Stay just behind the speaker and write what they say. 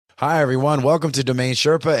Hi, everyone. Welcome to Domain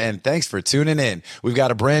Sherpa, and thanks for tuning in. We've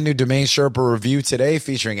got a brand new Domain Sherpa review today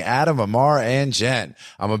featuring Adam, Ammar, and Jen.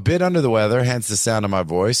 I'm a bit under the weather, hence the sound of my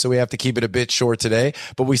voice, so we have to keep it a bit short today,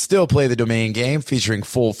 but we still play the domain game featuring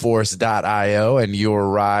fullforce.io and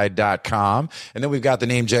yourride.com. And then we've got the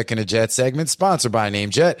NameJet and a Jet segment sponsored by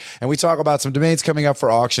NameJet, and we talk about some domains coming up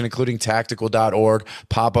for auction, including tactical.org,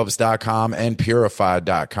 popups.com, and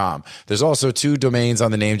purified.com. There's also two domains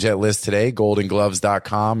on the NameJet list today,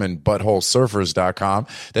 goldengloves.com and buttholesurfers.com,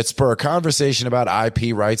 that spur a conversation about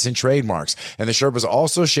IP rights and trademarks. And the Sherpas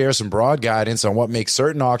also share some broad guidance on what makes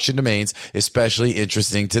certain auction domains especially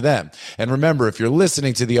interesting to them. And remember, if you're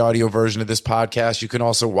listening to the audio version of this podcast, you can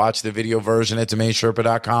also watch the video version at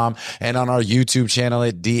DomainSherpa.com and on our YouTube channel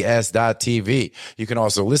at ds.tv. You can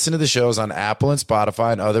also listen to the shows on Apple and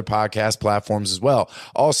Spotify and other podcast platforms as well.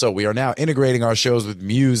 Also, we are now integrating our shows with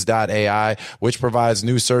Muse.ai, which provides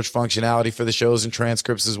new search functionality for the shows and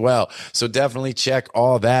transcripts as well. So definitely check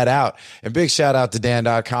all that out. And big shout out to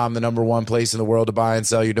Dan.com, the #1 place in the world to buy and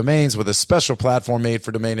sell your domains, with a special platform made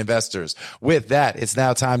for domain investors. With that, it's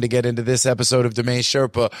now time to get into this episode of Domain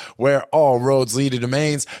Sherpa, where all roads lead to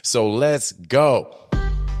domains. So let's go.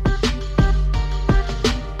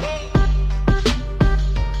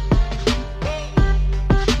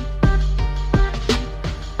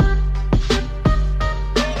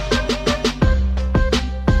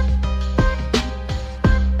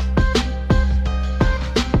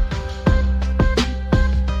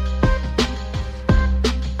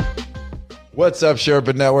 What's up,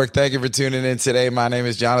 Sherpa Network? Thank you for tuning in today. My name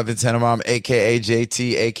is Jonathan Tenenbaum, a.k.a.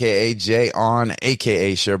 JT, a.k.a. Jay On,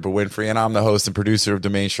 a.k.a. Sherpa Winfrey, and I'm the host and producer of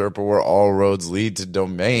Domain Sherpa, where all roads lead to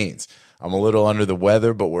domains. I'm a little under the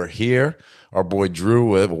weather, but we're here. Our boy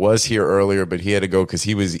Drew was here earlier, but he had to go because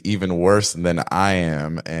he was even worse than I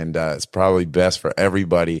am, and it's probably best for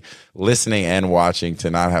everybody listening and watching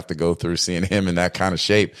to not have to go through seeing him in that kind of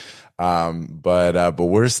shape. But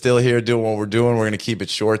we're still here doing what we're doing. We're going to keep it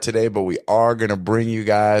short today, but we are going to bring you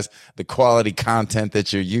guys the quality content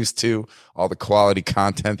that you're used to, all the quality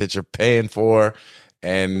content that you're paying for.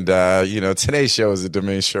 And, today's show is a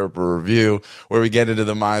Domain Sherpa review, where we get into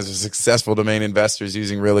the minds of successful domain investors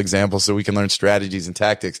using real examples so we can learn strategies and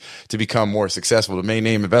tactics to become more successful domain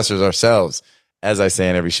name investors ourselves. As I say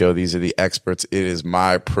in every show, these are the experts. It is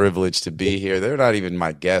my privilege to be here. They're not even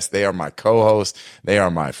my guests. They are my co-hosts. They are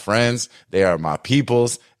my friends. They are my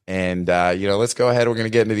peoples. And, let's go ahead. We're going to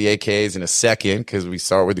get into the AKAs in a second, because we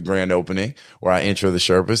start with the grand opening, where I intro the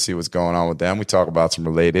Sherpas, see what's going on with them. We talk about some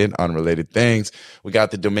related, unrelated things. We got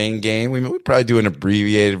the domain game. We probably do an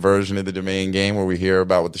abbreviated version of the domain game, where we hear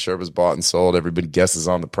about what the Sherpas bought and sold. Everybody guesses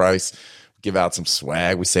on the price. Give out some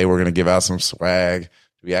swag. We say we're going to give out some swag.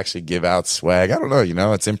 We actually give out swag. I don't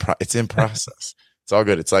know. It's in process. It's all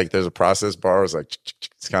good. It's like there's a process bar. It's like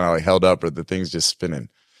it's kind of like held up, or the thing's just spinning.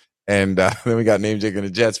 And then we got NameJet and a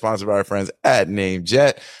Jet, sponsored by our friends at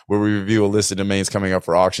NameJet, where we review a list of domains coming up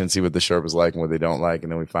for auction, see what the Sherpas like and what they don't like,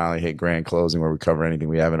 and then we finally hit grand closing, where we cover anything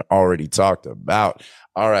we haven't already talked about.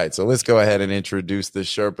 All right, so let's go ahead and introduce the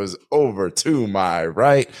Sherpas. Over to my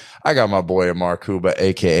right, I got my boy Ammar Kuba,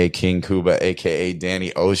 a.k.a. King Kuba, a.k.a.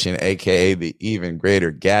 Danny Ocean, a.k.a. the even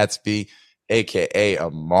greater Gatsby, a.k.a.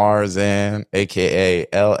 Ammarzan, a.k.a.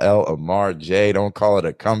 LL Ammar J. Don't call it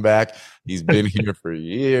a comeback. He's been here for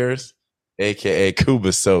years, a.k.a. Kuba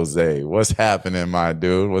Soze. What's happening, my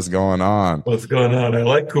dude? What's going on? What's going on? I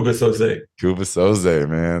like Kuba Soze. Kuba Soze,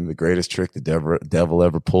 man. The greatest trick the devil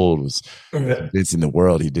ever pulled was convincing the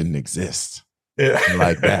world he didn't exist. Yeah.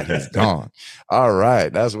 Like that, he's gone. All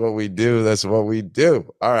right. That's what we do. That's what we do.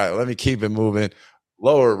 All right. Let me keep it moving.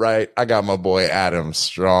 Lower right, I got my boy Adam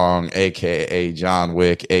Strong, a.k.a. John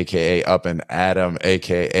Wick, a.k.a. Up and Adam,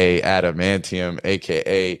 a.k.a. Adamantium,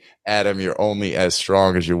 a.k.a. Adam, you're only as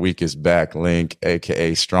strong as your weakest back link,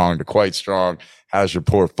 a.k.a. strong to quite strong. How's your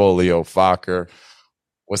portfolio, Fokker?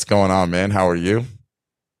 What's going on, man? How are you?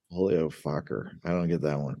 Portfolio Fokker. I don't get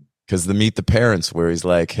that one. Because the Meet the Parents, where he's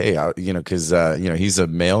like, hey, because he's a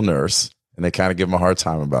male nurse. And they kind of give him a hard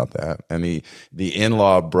time about that. And the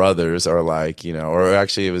in-law brothers are like, or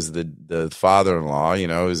actually it was the father-in-law,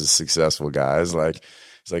 who's a successful guy. It's like,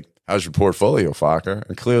 how's your portfolio, Fokker?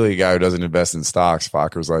 And clearly a guy who doesn't invest in stocks,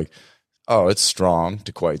 Fokker's like, oh, it's strong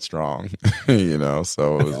to quite strong,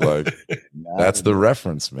 so it was like, that's the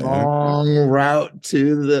reference, man. Long route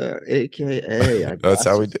to the AKA. That's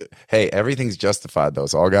how we do. Hey, everything's justified though.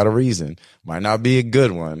 It's all got a reason. Might not be a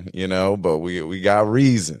good one, but we got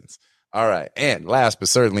reasons. All right. And last but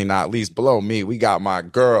certainly not least, below me, we got my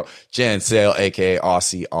girl, Jen Sale, a.k.a.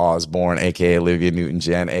 Aussie Osborne, a.k.a. Olivia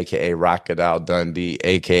Newton-Jen, a.k.a. Rockadile Dundee,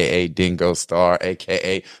 a.k.a. Dingo Star,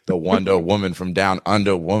 a.k.a. the Wonder Woman from Down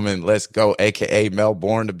Under Woman. Let's go, a.k.a.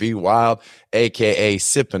 Melbourne to be wild, a.k.a.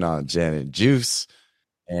 Sipping on Jen and Juice.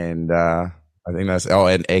 And I think that's,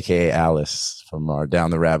 and a.k.a. Alice from our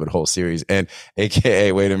Down the Rabbit Hole series. And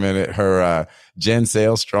a.k.a., wait a minute, her Jen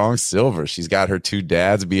Sale Strong Silver. She's got her two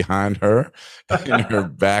dads behind her in her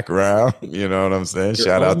background. You know what I'm saying? You're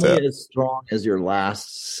Shout out to only as strong as your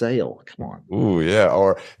last sale. Come on. Ooh, yeah.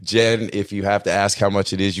 Or Jen, if you have to ask how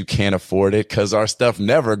much it is, you can't afford it because our stuff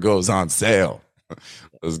never goes on sale.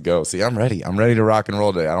 Let's go. See, I'm ready. I'm ready to rock and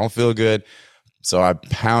roll today. I don't feel good. So I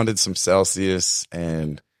pounded some Celsius,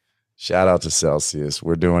 and shout out to Celsius.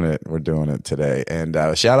 We're doing it. We're doing it today. And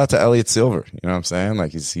shout out to Elliot Silver. You know what I'm saying?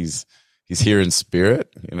 Like he's here in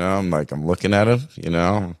spirit. You know, I'm looking at him, you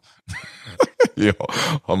know. You know,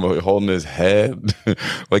 I'm holding his head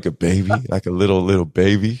like a baby, like a little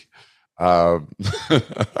baby. All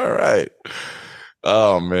right.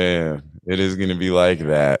 Oh man, it is going to be like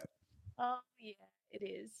that. Oh yeah, it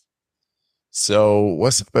is. So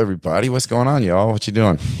what's up, everybody? What's going on, y'all? What you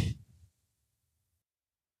doing?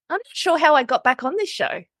 I'm not sure how I got back on this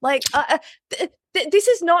show. Like, this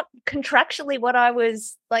is not contractually what I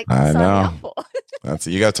was like signing up for. That's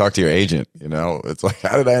you got to talk to your agent. You know, it's like,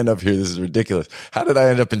 how did I end up here? This is ridiculous. How did I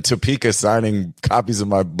end up in Topeka signing copies of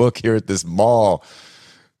my book here at this mall?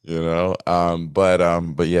 You know,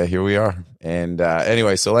 but yeah, here we are. And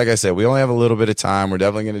anyway, so like I said, we only have a little bit of time. We're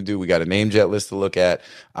definitely going to we got a NameJet list to look at.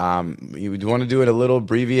 You want to do it a little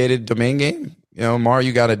abbreviated domain game? You know, Mar,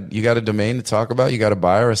 you got a domain to talk about? You got a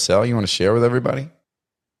buy or a sell you want to share with everybody?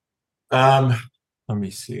 Let me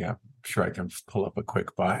see. I'm sure I can pull up a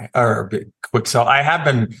quick buy or a quick sell. I have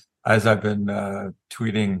been, as I've been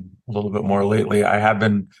tweeting a little bit more lately, I have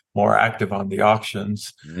been more active on the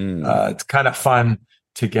auctions. It's kind of fun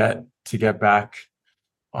to get back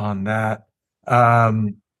on that.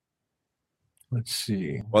 Let's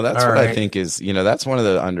see. Well, that's what I think is, you know, that's one of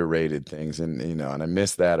the underrated things. And, you know, and I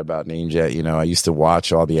miss that about NameJet. You know, I used to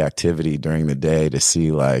watch all the activity during the day to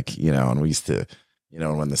see, like, you know, and we used to, you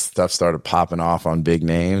know, when the stuff started popping off on big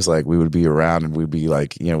names, like we would be around and we'd be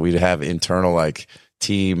like, you know, we'd have internal like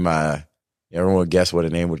team, everyone would guess what a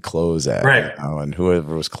name would close at, right? You know, and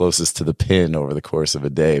whoever was closest to the pin over the course of a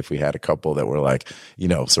day, if we had a couple that were like, you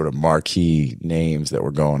know, sort of marquee names that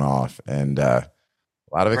were going off, and a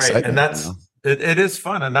lot of excitement. And that's, you know? it is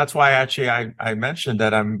fun. And that's why actually I mentioned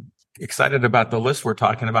that I'm excited about the list we're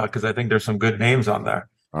talking about, because I think there's some good names on there.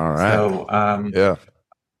 All right. So, yeah.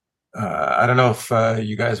 I don't know if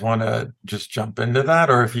you guys want to just jump into that,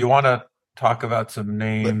 or if you want to talk about some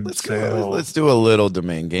name sales. Let's do a little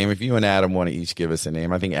domain game. If you and Adam want to each give us a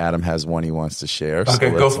name, I think Adam has one he wants to share.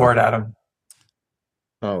 Okay, so go for it, Adam.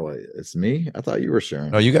 Oh, wait, it's me? I thought you were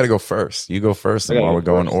sharing. No, you got to go first. You go first, and while we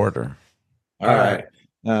go in order. All right.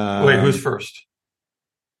 Wait, who's first?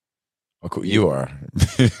 You are.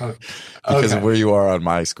 Because of where you are on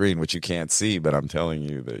my screen, which you can't see, but I'm telling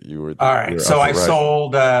you that you were. All right. So I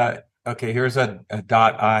sold. Okay, here's a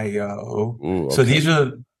 .io. Ooh, okay. So these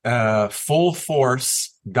are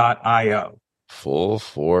fullforce.io.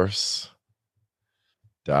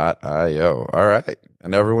 Fullforce.io. All right.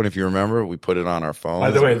 And everyone, if you remember, we put it on our phones.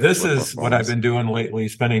 By the way, this is what I've been doing lately,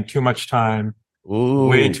 spending too much time. Ooh.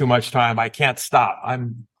 Way too much time. I can't stop.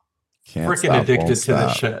 I'm freaking addicted to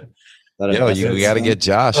this shit. Yo, you got to get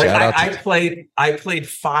Josh. Like, Shout out I played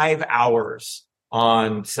 5 hours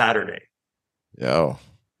on Saturday. Yo,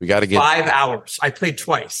 we got to get 5 hours. I played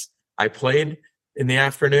twice. I played in the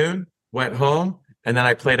afternoon, went home, and then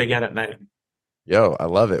I played again at night. Yo, I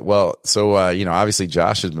love it. Well, so you know, obviously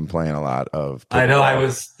Josh has been playing a lot of. I know. I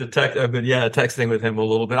was I've been texting with him a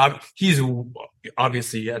little bit. He's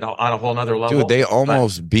obviously on a whole nother level. Dude, they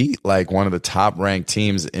almost beat like one of the top ranked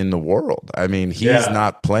teams in the world. I mean, he's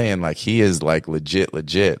not playing like he is like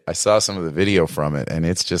legit. I saw some of the video from it, and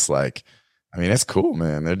it's just like, I mean, it's cool,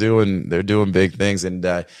 man. They're doing big things, and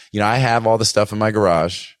you know, I have all the stuff in my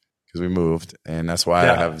garage because we moved, and that's why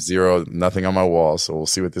I have nothing on my wall. So we'll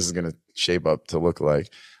see what this is going to shape up to look like.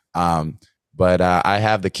 But I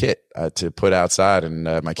have the kit to put outside, and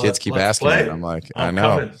my kids keep asking me. I'm like, I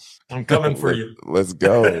know. I'm coming for you. Let's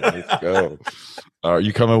go. Let's go. Are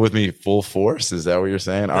you coming with me full force? Is that what you're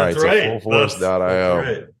saying? All right. Right. So fullforce.io.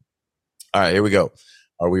 Right. All right, here we go.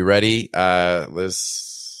 Are we ready?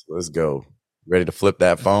 Let's go. Ready to flip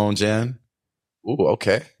that phone, Jen? Ooh,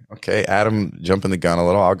 okay. Okay. Adam jumping the gun a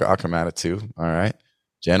little. I'll come at it too. All right.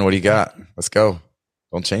 Jen, what do you got? Let's go.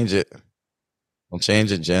 Don't change it. Don't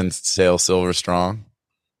change it. Jen Sale Silver Strong.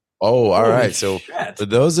 Oh, all Holy right. So shit. for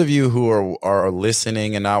those of you who are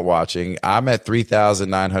listening and not watching, I'm at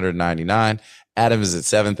 $3,999. Adam is at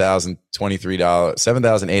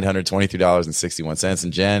 $7,823.61,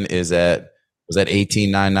 and Jen is at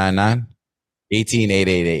 $18,999,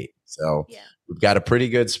 18,888. So we've got a pretty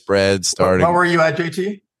good spread starting. What were you at,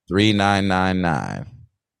 JT? 3,999.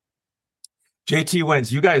 JT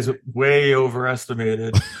wins. You guys way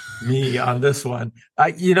overestimated me on this one.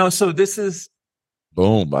 So this is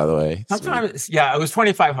boom. By the way, sometimes it was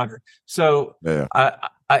 2,500. So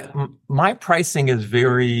my pricing is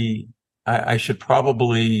very. I should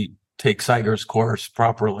probably take Seiger's course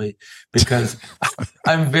properly because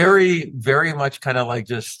I'm very, very much kind of like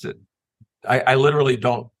just. I literally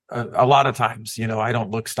don't. A lot of times, I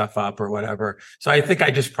don't look stuff up or whatever. So I think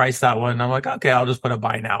I just priced that one. And I'm like, okay, I'll just put a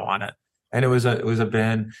buy now on it. And it was a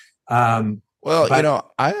bin. I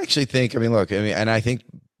actually think, and I think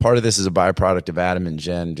part of this is a byproduct of Adam and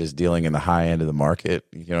Jen just dealing in the high end of the market,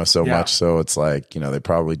 much so it's like, they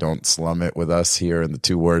probably don't slum it with us here in the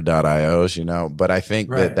 2word.ios, but I think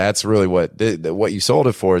that's really what you sold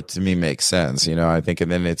it for to me makes sense, I think, and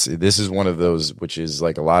then this is one of those, which is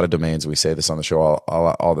like a lot of domains. We say this on the show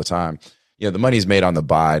all the time. The money's made on the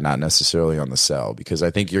buy, not necessarily on the sell, because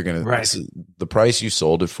I think you're going to, the price you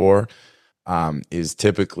sold it for, is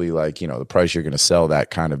typically like, the price you're going to sell that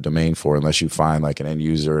kind of domain for, unless you find like an end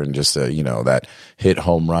user and just that hit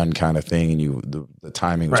home run kind of thing. And the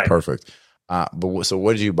timing was perfect. So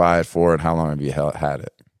what did you buy it for and how long have you had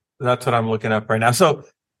it? That's what I'm looking up right now. So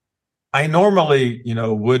I normally,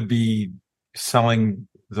 would be selling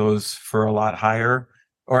those for a lot higher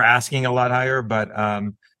or asking a lot higher, but,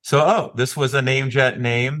 this was a NameJet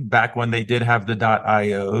name back when they did have the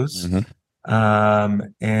 .ios. Mm-hmm.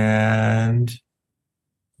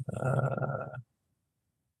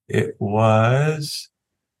 It was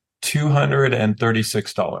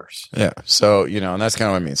 $236. Yeah. So, and that's kind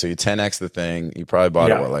of what I mean. So you 10X the thing, you probably bought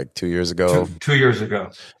it, like 2 years ago? 2 years ago.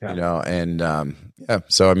 Yeah.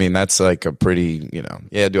 So, that's like a pretty,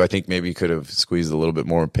 do I think maybe you could have squeezed a little bit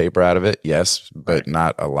more paper out of it? Yes, but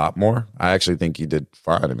not a lot more. I actually think you did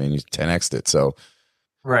fine. You 10X'd it. So,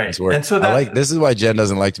 right. And so this is why Jen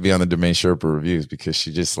doesn't like to be on the Domain Sherpa reviews, because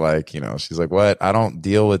she just like, she's like, what? I don't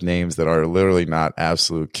deal with names that are literally not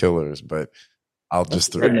absolute killers, but I'll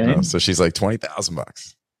just throw it. So she's like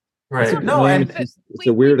 $20,000. Right. No, it's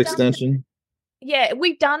a weird extension.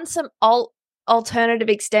 We've done some alternative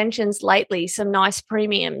extensions lately, some nice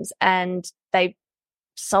premiums, and they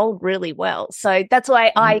sold really well. So that's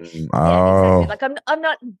why exactly. Like I'm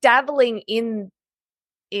not dabbling in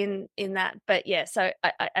that, but so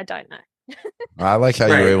I don't know. I like how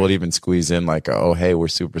you were able to even squeeze in like, oh hey, we're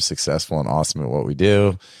super successful and awesome at what we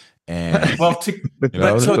do. And to give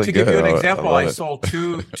you an example, I sold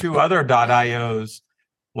two other .ios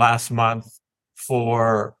last month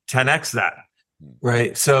for 10x that,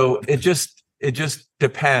 right? So it just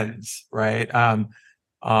depends, right? On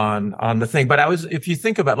the thing. But if you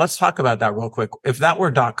think about, let's talk about that real quick. If that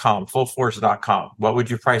were .com, fullforce.com, what would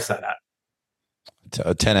you price that at?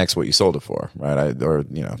 10x what you sold it for, right?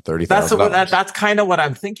 $30,000. That's kind of what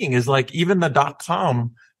I'm thinking is like, even the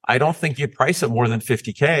 .com, I don't think you'd price it more than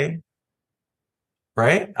 $50K,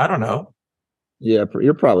 right? I don't know. Yeah,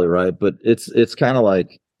 you're probably right, but it's kind of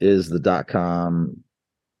like, is the .com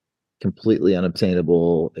completely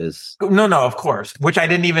unobtainable? No, of course. Which I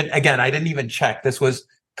didn't even check. This was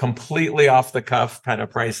completely off the cuff kind of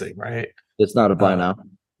pricing, right? It's not a buy now.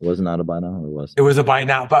 It was not a buy now, or was it? It was a buy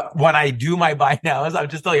now. But when I do my buy nows, I'm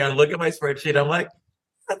just telling you, I look at my spreadsheet, I'm like,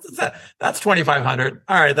 that's 2,500.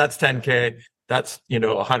 All right, that's 10K. That's,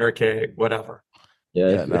 $100K, whatever.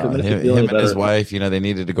 Yeah, him and his wife, they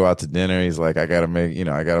needed to go out to dinner. He's like, I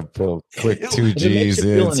gotta pull quick 2 G's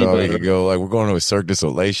in so we could go. Like, we're going to a Cirque du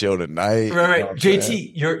Soleil show tonight. Right.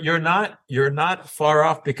 JT, you're not far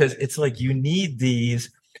off, because it's like you need these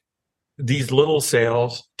little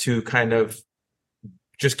sales to kind of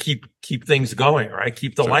just keep things going, right?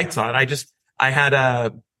 Keep the lights on. I had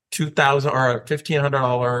a $2,000 or a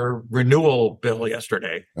 $1,500 renewal bill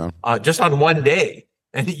yesterday, just on one day.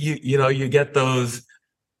 And you get those,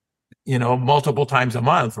 multiple times a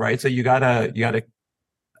month, right? So you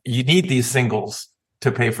need these singles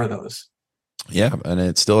to pay for those. Yeah. And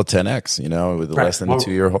it's still a 10X, with less than a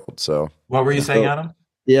 2-year hold. So what were you saying, Adam?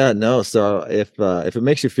 Yeah, no. So if it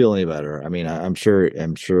makes you feel any better, I'm sure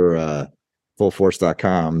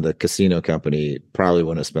fullforce.com, the casino company, probably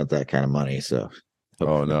wouldn't have spent that kind of money. So.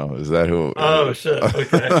 Oh no. Is that who? Oh shit.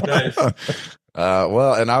 Okay. Nice.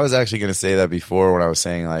 Well, and I was actually going to say that before when I was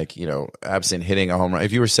saying, like, absent hitting a home run,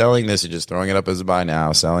 if you were selling this and just throwing it up as a buy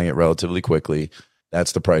now, selling it relatively quickly,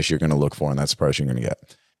 that's the price you're going to look for, and that's the price you're going to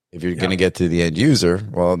get. If you're going to get to the end user,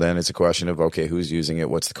 well, then it's a question of, okay, who's using it?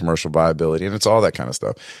 What's the commercial viability? And it's all that kind of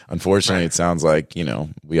stuff. Unfortunately, It sounds like,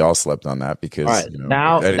 we all slept on that because all right.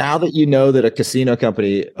 Now that you know that a casino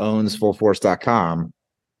company owns fullforce.com.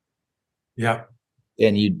 Yeah.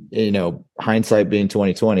 And hindsight being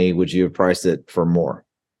 2020, would you have priced it for more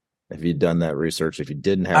if you'd done that research? If you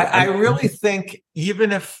didn't have, I really think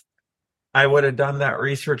even if I would have done that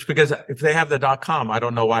research, because if they have the .com, I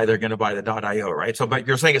don't know why they're going to buy the .io, right? So, but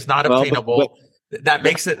you're saying it's not obtainable. That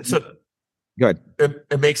makes it so. Good.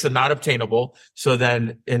 It makes it not obtainable. So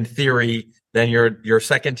then, in theory, then your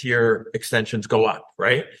second tier extensions go up,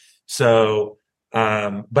 right? So,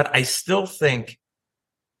 but I still think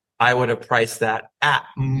I would have priced that at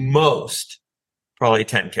most probably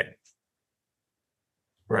 10K,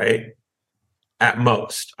 right? At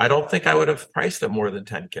most, I don't think I would have priced it more than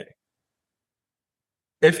 10K.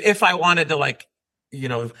 If I wanted to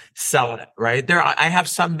sell it, right? I have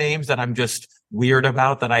some names that I'm just weird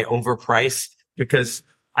about that I overprice because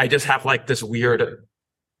I just have this weird,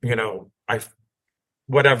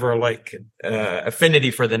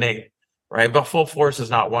 affinity for the name, right? But Full Force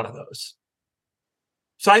is not one of those.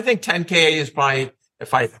 So I think 10K is probably,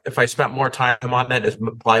 if I spent more time on that, is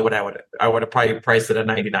probably what I would have probably priced it at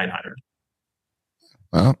 9,900.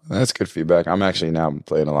 Well, that's good feedback. I'm actually now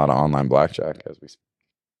playing a lot of online blackjack as we speak.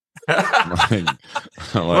 What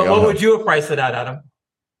would you have priced it at, Adam?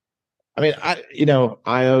 I mean,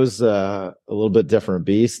 IO's a little bit different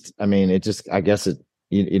beast. I mean, I guess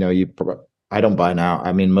I don't buy now.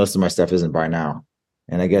 I mean, most of my stuff isn't buy now.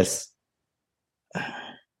 And I guess, I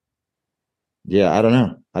don't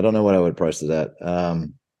know. I don't know what I would price it at.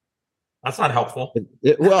 That's not helpful.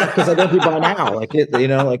 Well, because I don't do buy now.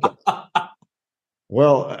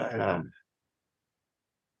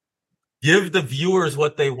 Give the viewers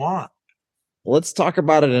what they want. Let's talk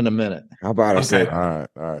about it in a minute. How about it? All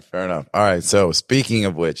right. Fair enough. All right. So speaking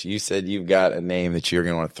of which, you said you've got a name that you're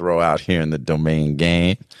going to want to throw out here in the domain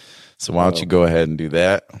game. So why don't you go ahead and do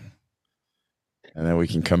that? And then we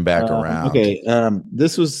can come back around. Okay.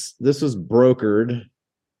 This was brokered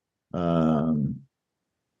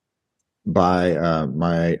by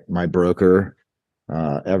my broker,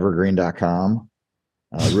 evergreen.com.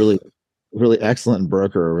 Really excellent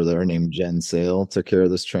broker over there named Jen Sale took care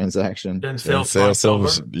of this transaction. Jen Sale Silver.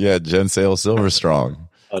 Yeah, Jen Sale Silver Strong.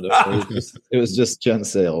 Oh, no, it was just Jen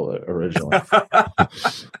Sale originally.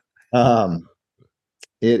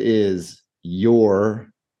 It is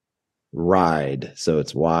Your Ride. So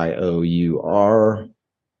it's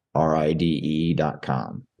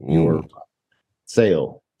yourride.com. Your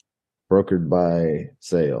Sale. Brokered by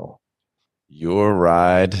Sale.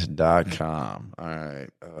 Yourride.com. All right.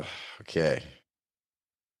 Okay.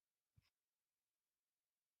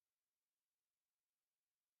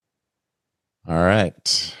 All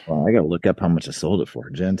right. Well, I got to look up how much I sold it for.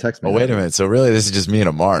 Jen, text me. Oh, wait a minute. So really, this is just me and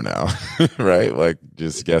Ammar now, right?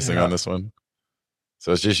 Just guessing on this one.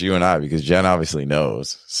 So it's just you and I because Jen obviously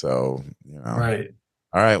knows. So, Right.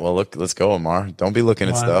 All right. Well, let's go, Ammar. Don't be looking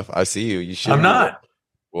at stuff. I see you. You should. I'm not.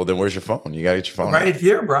 Well, then where's your phone? You got to get your phone. Right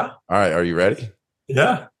here, bro. All right. Are you ready?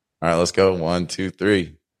 Yeah. All right. Let's go. 1, 2,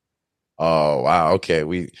 3. Oh, wow.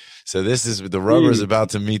 Okay. So this is the rubber's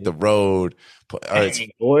about to meet the road. All right,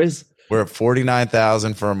 boys. We're at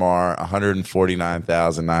 49,000 for Ammar,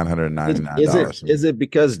 $149,999. Is it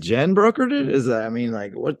because Jen brokered it? Is that,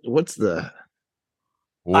 what's the?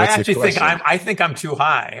 I actually think I'm too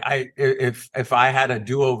high. If I had a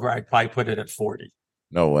do-over, I'd probably put it at 40.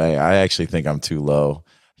 No way. I actually think I'm too low.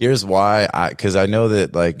 Here's why. Because I know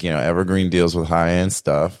that Evergreen deals with high end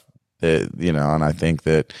stuff. That and I think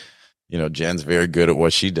that Jen's very good at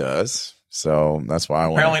what she does. So that's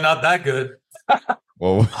why apparently not that good.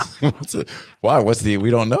 Well, why? We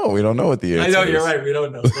don't know. We don't know what the answer is. I know you're right. We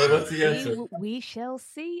don't know. What's the answer? We shall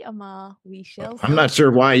see, Ammar. We shall see. I'm not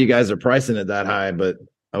sure why you guys are pricing it that high, but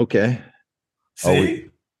okay. See?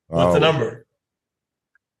 What's the number?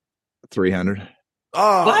 300.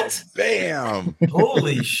 Oh, what? Bam.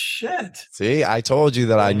 Holy shit. See, I told you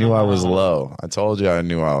that I knew I was low. So,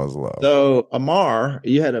 Ammar,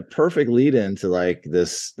 you had a perfect lead into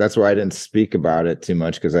this. That's why I didn't speak about it too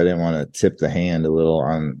much because I didn't want to tip the hand a little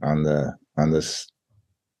on this,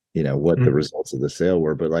 what the results of the sale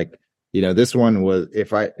were. But this one was,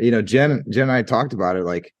 if I, Jen and I talked about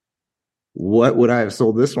it, what would I have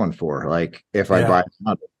sold this one for? If I buy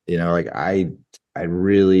it, I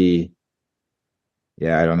really.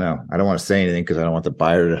 Yeah, I don't know. I don't want to say anything because I don't want the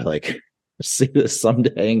buyer to see this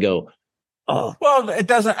someday and go, oh. Well, it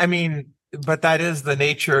doesn't. But that is the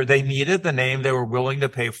nature. They needed the name. They were willing to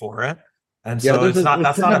pay for it, and so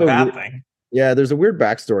that's not a bad thing. Yeah, there's a weird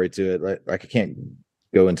backstory to it. I can't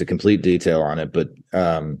go into complete detail on it, but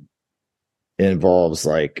it involves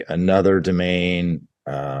like another domain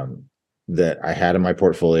that I had in my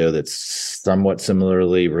portfolio that's somewhat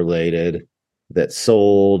similarly related, that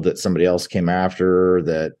sold, that somebody else came after,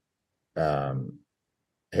 that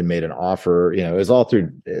had made an offer. You know, it was all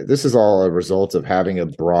through. This is all a result of having a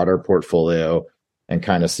broader portfolio and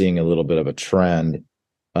kind of seeing a little bit of a trend.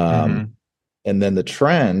 And then the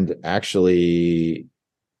trend actually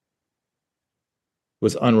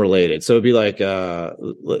was unrelated. So it'd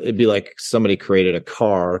be like somebody created a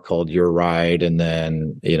car called Your Ride, and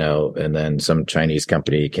then, you know, and then some Chinese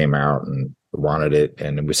company came out and wanted it,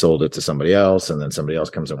 and then we sold it to somebody else, and then somebody else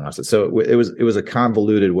comes and wants it. So it was a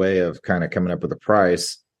convoluted way of kind of coming up with a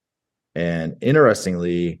price. And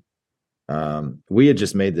interestingly, we had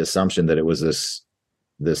just made the assumption that it was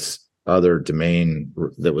this other domain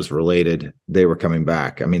that was related. They were coming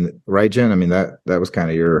back. I mean, right, Jen? I mean, that was kind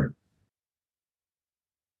of your.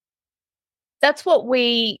 That's what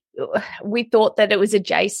we thought, that it was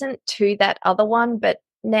adjacent to that other one, but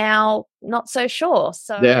now not so sure.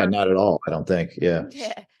 So yeah, not at all. I don't think. Yeah.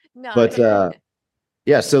 Yeah. No. But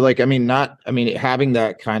yeah. So like, having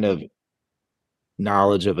that kind of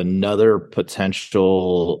knowledge of another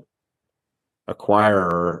potential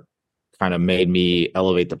acquirer kind of made me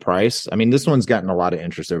elevate the price. I mean, this one's gotten a lot of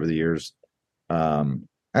interest over the years. Ammar,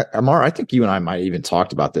 I think you and I might even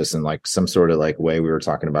talked about this in like some sort of like way. We were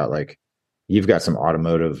talking about like, you've got some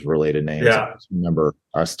automotive related names. Yeah. I remember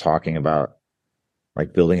us talking about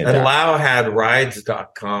like building a. And Lau had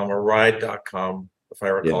rides.com or ride.com, if I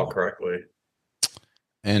recall correctly.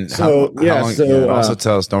 And so, also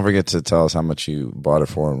tell us, don't forget to tell us how much you bought it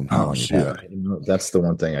for and how long you bought it. That's the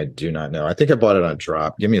one thing I do not know. I think I bought it on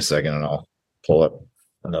drop. Give me a second and I'll pull up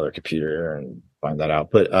another computer here and find that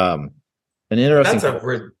out. But an interesting.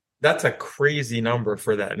 That's a crazy number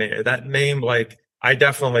for that name. That name, like, I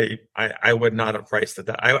would not have priced it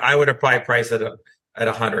that. I would have probably priced it at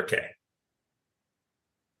 $100K.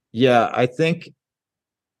 Yeah, I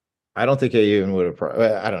don't think I even would have.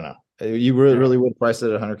 I don't know. You really would price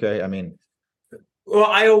it at $100K. I mean, well,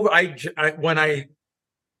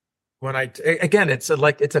 again, it's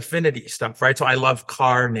it's affinity stuff, right? So I love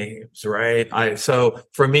car names, right? So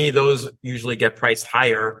for me, those usually get priced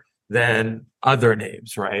higher than other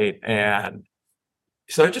names, right? And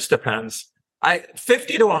so it just depends.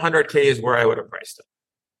 50 to 100K is where I would have priced it.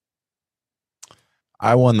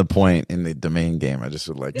 I won the point in the domain game. I just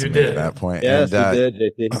would like to make that point. Yes, and, you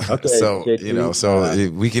did, JT. Okay, so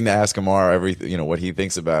JT, we can ask Ammar everything, what he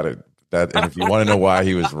thinks about it. And if you want to know why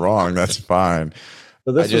he was wrong, that's fine.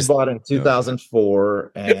 So this was bought in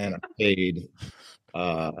 2004 and I paid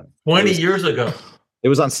 20 years ago. It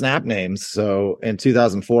was on Snap Names. So in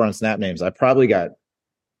 2004 on Snap Names, I probably got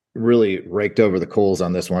really raked over the coals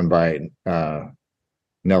on this one by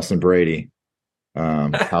Nelson Brady,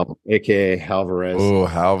 aka Halvarez. Oh,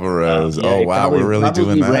 Halvarez! Wow, we're really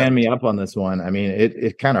doing that. He ran me up on this one. I mean,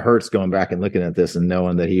 it kind of hurts going back and looking at this and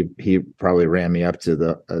knowing that he probably ran me up to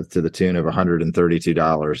the tune of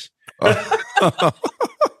 $132.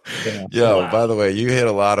 By the way, you hit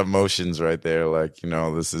a lot of motions right there. Like,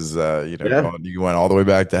 this is you went all the way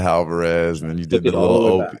back to Halvarez, and then you did the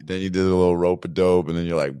little rope a dope, and then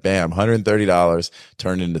you're like, bam, $130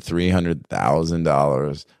 turned into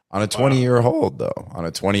 $300,000 on a 20-year hold, though. On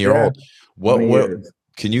a 20-year hold, what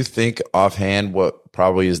can you think offhand? What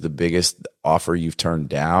probably is the biggest offer you've turned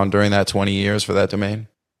down during that 20 years for that domain?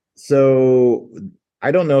 So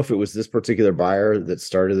I don't know if it was this particular buyer that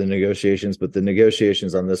started the negotiations, but the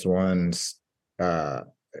negotiations on this one, the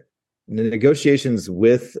negotiations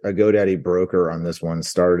with a GoDaddy broker on this one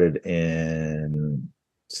started in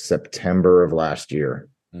September of last year.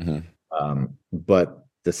 Mm-hmm. But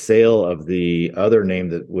the sale of the other name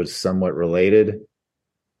that was somewhat related,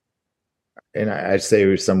 and I'd say it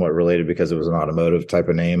was somewhat related because it was an automotive type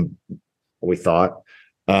of name, we thought.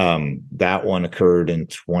 That one occurred in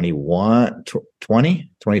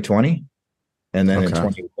 2020, and then in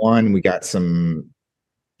 21 we got some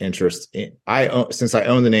interest. Since I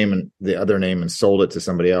own the name and the other name and sold it to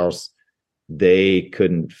somebody else, they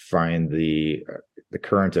couldn't find the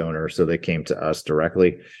current owner, so they came to us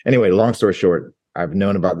directly. Anyway, long story short, I've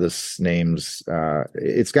known about this names.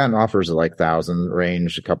 It's gotten offers of like 1,000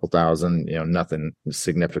 range, a couple thousand, nothing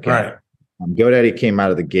significant. Right. GoDaddy came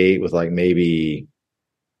out of the gate with like maybe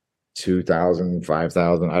 2,000,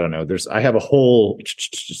 5,000. I don't know. I have a whole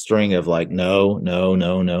string of like, no,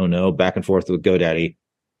 back and forth with GoDaddy.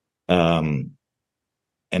 And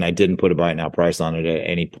I didn't put a buy it now price on it at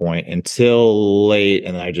any point until late.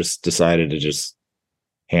 And I just decided to just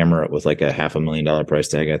hammer it with like a $500,000 price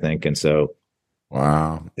tag, I think. And so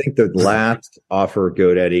Wow. I think the last offer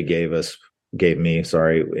GoDaddy gave me,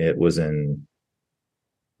 it was in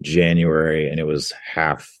January, and it was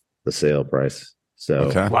half the sale price. So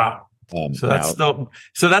Okay. Wow. So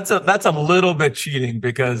that's a little bit cheating,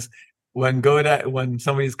 because when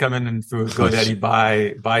somebody's coming in through a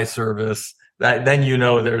GoDaddy buy service, then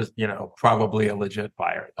there's probably a legit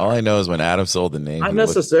buyer. All I know is when Adam sold the name, not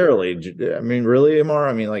necessarily. I mean, really, Ammar?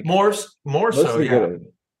 I mean, like more so. Yeah.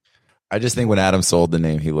 I just think when Adam sold the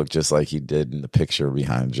name, he looked just like he did in the picture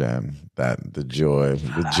behind Jem. That the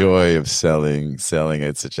joy of selling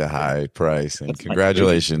at such a high price. And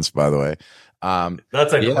congratulations, by the way.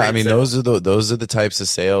 That's a I mean, those are the types of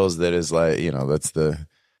sales that is like,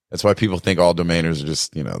 that's why people think all domainers are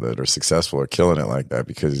just, that are successful are killing it like that,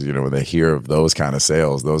 because, when they hear of those kind of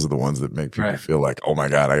sales, those are the ones that make people feel like, oh my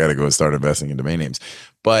God, I got to go and start investing in domain names.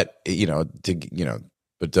 But,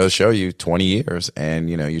 it does show you 20 years, and,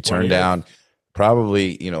 you turn down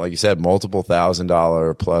probably, like you said, multiple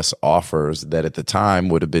 $1,000 plus offers that at the time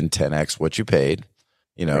would have been 10x what you paid.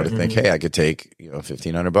 To think, hey, I could take,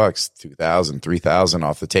 $1,500, $2,000, $3,000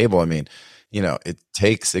 off the table. I mean, it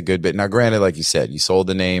takes a good bit. Now, granted, like you said, you sold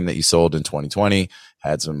the name that you sold in 2020,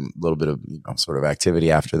 had some little bit of, sort of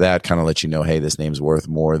activity after that, kind of let you know, hey, this name's worth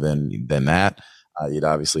more than that. You'd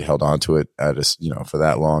obviously held on to it for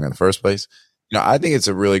that long in the first place. I think it's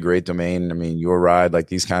a really great domain. I mean, Your Ride, like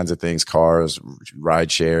these kinds of things, cars, ride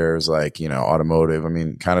shares, like, automotive. I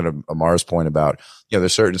mean, kind of to Ammar's point about,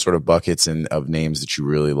 there's certain sort of buckets of names that you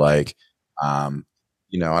really like. And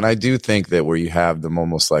I do think that where you have them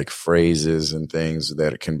almost like phrases and things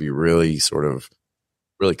that it can be really sort of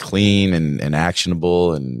really clean and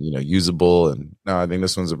actionable and, usable. And no, I think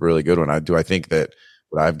this one's a really good one. I think that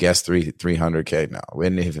would I have guessed 300K? No.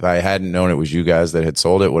 And if I hadn't known it was you guys that had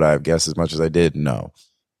sold it, would I have guessed as much as I did? No.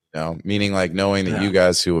 Meaning like knowing that you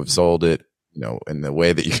guys who have sold it, in the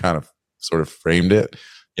way that you kind of sort of framed it,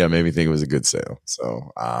 made me think it was a good sale.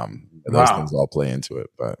 So those things all play into it.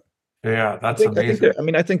 But yeah, that's amazing.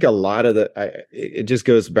 I think a lot of it just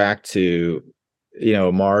goes back to,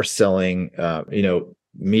 Ammar selling,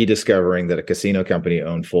 me discovering that a casino company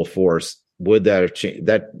owned Full Force. Would that have changed?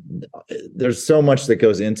 There's so much that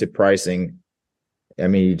goes into pricing. I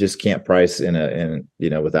mean, you just can't price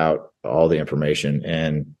without all the information,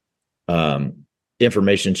 and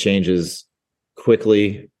information changes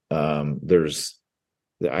quickly. I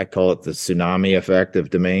call it the tsunami effect of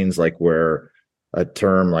domains, like where a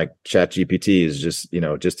term like ChatGPT is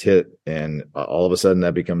just hit, and all of a sudden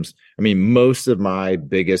that becomes. I mean, most of my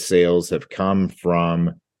biggest sales have come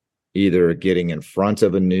from either getting in front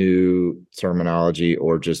of a new terminology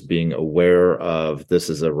or just being aware of this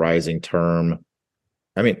is a rising term.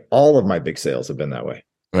 I mean, all of my big sales have been that way.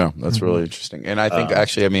 Yeah, that's really interesting. And I think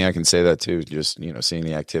actually, I can say that too, just, seeing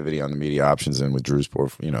the activity on the media options and with Drew's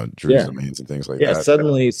domains and things like that. Yeah,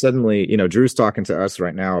 suddenly, Drew's talking to us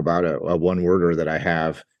right now about a one-worder that I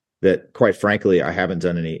have that, quite frankly, I haven't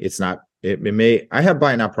done any. It's not, I have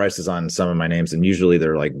buy now prices on some of my names, and usually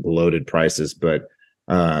they're like bloated prices, but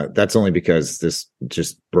that's only because this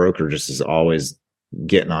broker is always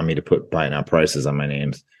getting on me to put buy now prices on my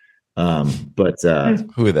names. But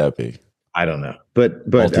who would that be? I don't know. But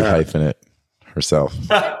multi-hyphenate herself.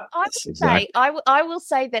 I will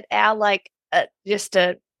say that our just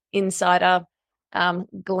a insider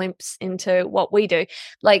glimpse into what we do.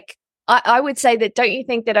 Like I would say that, don't you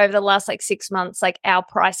think that over the last 6 months, our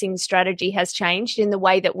pricing strategy has changed in the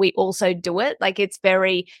way that we also do it? Like it's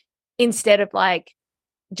very, instead of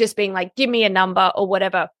just being give me a number or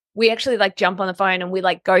whatever, we actually jump on the phone and we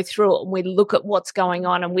go through it and we look at what's going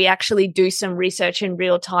on, and we actually do some research in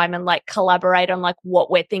real time and collaborate on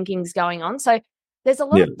what we're thinking is going on. So there's a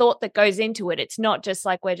lot of thought that goes into it. It's not just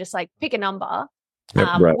we're just pick a number,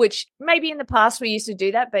 right. Which maybe in the past we used to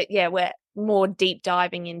do that, but we're more deep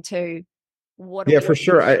diving into what. Yeah, for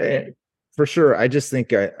sure. I just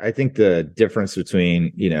think I think the difference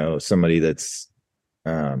between somebody that's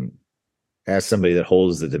as somebody that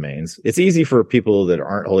holds the domains, it's easy for people that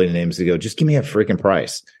aren't holding the names to go, just give me a freaking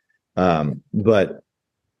price. But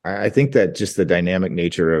I think that just the dynamic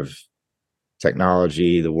nature of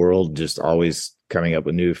technology, the world just always coming up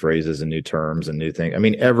with new phrases and new terms and new things. I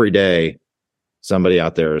mean, every day somebody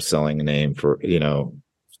out there is selling a name for,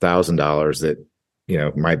 $1,000 that,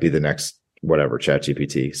 might be the next whatever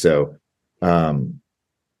ChatGPT. So I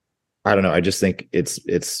don't know. I just think it's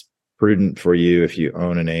prudent for you, if you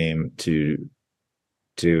own a name, to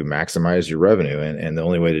maximize your revenue, and the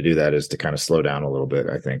only way to do that is to kind of slow down a little bit,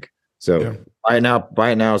 I think. So buy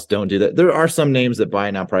it nows don't do that. There are some names that buy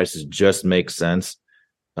it now prices just make sense.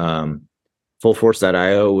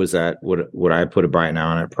 fullforce.io was at, would I put a buy now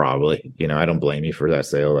on it? Probably. I don't blame you for that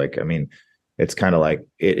sale. Like, I mean, it's kind of like,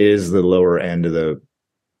 it is the lower end of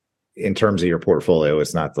in terms of your portfolio.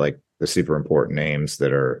 It's not like the super important names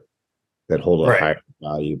that hold a higher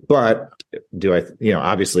value. But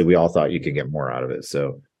obviously we all thought you could get more out of it.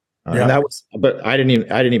 So, and that was, but I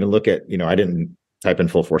didn't even look at, I didn't type in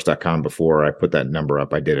fullforce.com before I put that number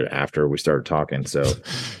up. I did it after we started talking. So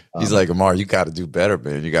he's like, Ammar, you got to do better,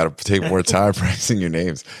 man. You got to take more time pricing your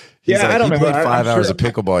names. He's like, I don't know. He played 5 hours of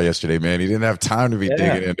pickleball yesterday, man. He didn't have time to be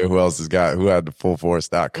digging into who had the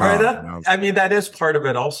fullforce.com. Right, I mean, that is part of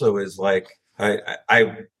it also, is like,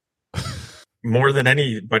 I more than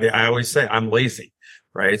anybody, I always say I'm lazy,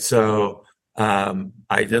 right? So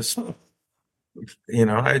I just,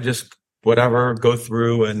 whatever, go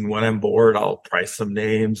through, and when I'm bored, I'll price some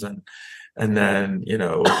names, and then,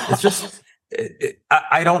 it's just,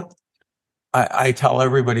 I tell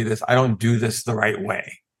everybody this, I don't do this the right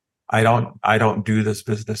way. I don't do this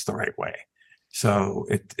business the right way. So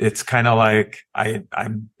it's kind of like,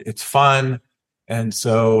 it's fun. And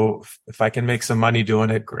so if I can make some money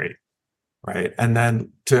doing it, great. Right. And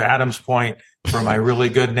then to Adam's point, for my really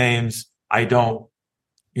good names, I don't,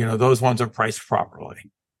 those ones are priced properly.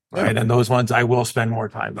 Right. And those ones I will spend more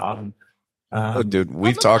time on. Look, dude,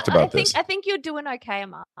 we've talked about this. I think you're doing okay,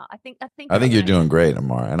 Ammar. I think you're doing great,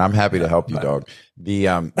 Ammar, and I'm happy to help you, dog.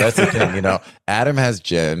 That's the thing, Adam has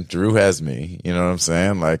Jen, Drew has me. You know what I'm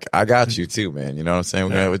saying? Like, I got you too, man. You know what I'm saying?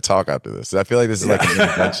 We're gonna talk after this. I feel like this is like an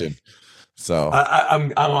intervention. So I'm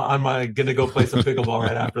gonna go play some pickleball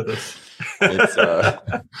right after this. It's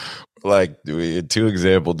like, we had 2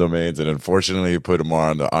 example domains, and unfortunately, you put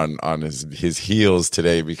Ammar on his heels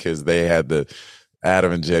today because they had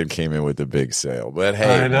Adam and Jen came in with the big sale. But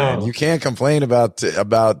hey, man, you can't complain about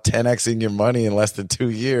 10xing your money in less than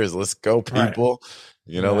 2 years. Let's go, people. Right.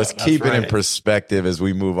 Let's keep it in perspective as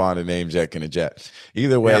we move on to NameJet and a Jet.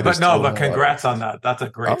 Either way, but congrats on that. That's a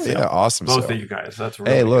great sale. Yeah, awesome. Both of you guys. That's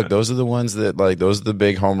really look, good. those are the ones that, like, those are the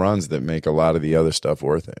big home runs that make a lot of the other stuff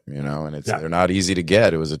worth it, and they're not easy to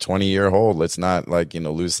get. It was a 20-year hold. Let's not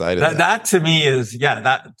lose sight of that. That to me is,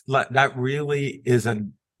 that really is a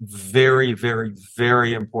very, very,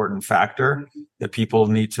 very important factor that people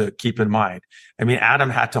need to keep in mind. I mean, Adam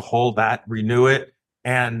had to hold that, renew it,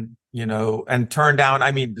 and turn down.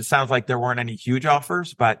 I mean, it sounds like there weren't any huge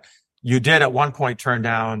offers, but you did at one point turn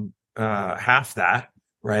down half that,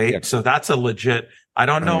 right? Yep. So that's a legit. I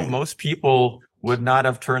don't know. Most people would not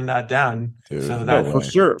have turned that down. Dude, so that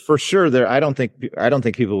for sure. There, I don't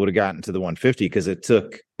think people would have gotten to the 150 because it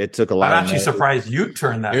took a lot. I'm actually surprised you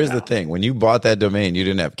turned that. Here's down. the thing: when you bought that domain, you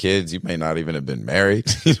didn't have kids. You may not even have been married.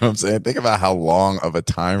 You know what I'm saying? Think about how long of a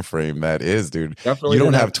time frame that is, dude. Definitely, you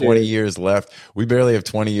don't have 20 years left. We barely have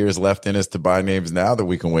 20 years left in us to buy names now that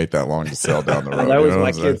we can wait that long to sell down the road. That was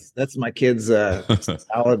my kids. That's my kids'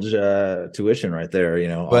 college tuition right there.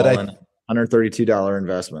 But $132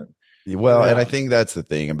 investment. Well, and I think that's the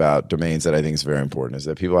thing about domains that I think is very important, is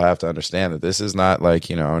that people have to understand that this is not like,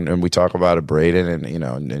 and we talk about it, Braden and,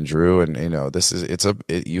 and Drew, and, this is,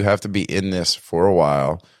 you have to be in this for a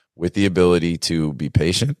while with the ability to be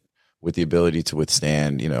patient, with the ability to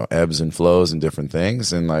withstand, ebbs and flows and different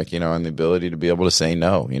things. And and the ability to be able to say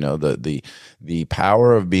no, the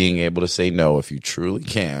power of being able to say no, if you truly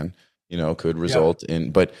can, could result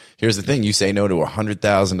in, but here's the thing, you say no to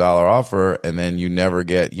 $100,000 offer and then you never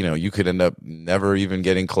get, you could end up never even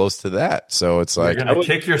getting close to that. So it's like, you're going to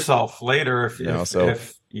kick yourself later if there's so much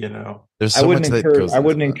that goes. I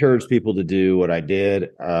wouldn't encourage people to do what I did.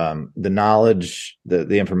 The knowledge,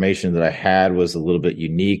 the information that I had was a little bit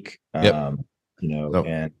unique. And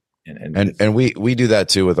we do that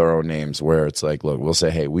too with our own names, where it's like, look, we'll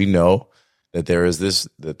say, hey, we know that there is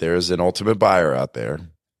an ultimate buyer out there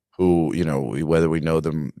who, whether we know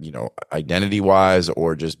them, identity wise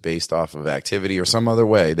or just based off of activity or some other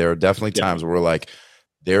way, there are definitely times where we're like,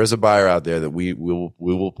 there is a buyer out there that we will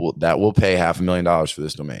pay $500,000 for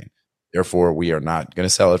this domain. Therefore, we are not going to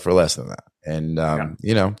sell it for less than that. And, and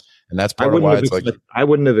that's part of why it's like, I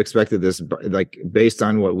wouldn't have expected this, like, based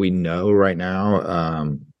on what we know right now.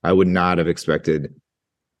 I would not have expected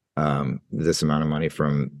this amount of money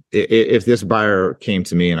from, if this buyer came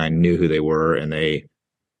to me and I knew who they were and they,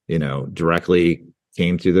 directly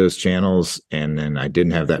came through those channels, and then I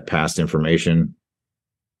didn't have that past information,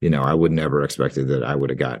 I would never expected that I would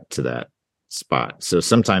have got to that spot. So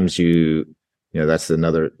sometimes that's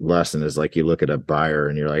another lesson, is like, you look at a buyer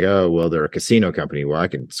and you're like, oh, well, they're a casino company. Well, I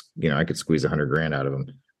could squeeze $100,000 out of them.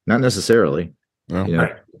 Not necessarily. They're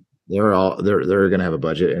going to have a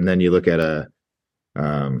budget. And then you look at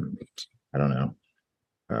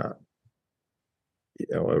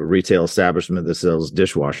a retail establishment that sells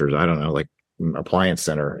dishwashers. I don't know, like appliance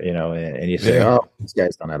center, and you say, oh, these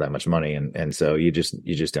guys don't have that much money. And so you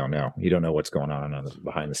just don't know. You don't know what's going on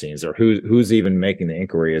behind the scenes, or who's even making the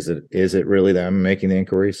inquiry. Is it really them making the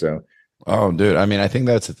inquiry? So, oh, dude. I mean, I think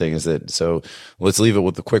that's the thing is that, so let's leave it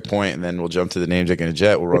with the quick point and then we'll jump to the NameJet and a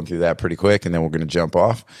jet. We'll run through that pretty quick and then we're going to jump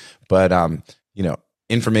off. But,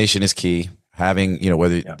 information is key. Having,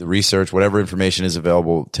 whether the research, whatever information is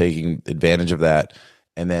available, taking advantage of that.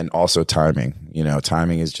 And then also timing,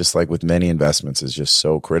 timing is just like with many investments is just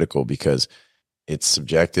so critical because it's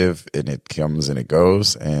subjective and it comes and it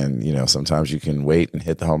goes. And, sometimes you can wait and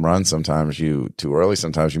hit the home run. Sometimes you too early.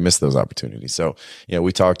 Sometimes you miss those opportunities. So,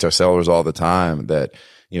 we talk to our sellers all the time that,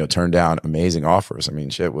 turn down amazing offers. I mean,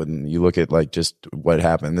 shit, when you look at like just what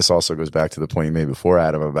happened, this also goes back to the point you made before,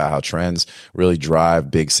 Adam, about how trends really drive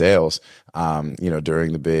big sales.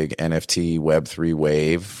 During the big NFT Web3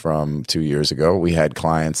 wave from 2 years ago, we had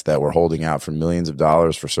clients that were holding out for millions of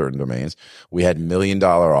dollars for certain domains. We had $1 million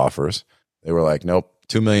offers. They were like, nope,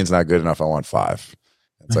 2 million is not good enough. I want 5.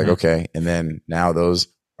 It's like, okay. And then now those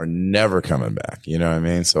are never coming back. You know what I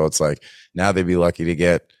mean? So it's like, now they'd be lucky to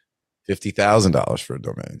get $50,000 for a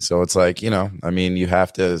domain. So it's like, you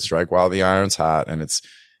have to strike while the iron's hot, and it's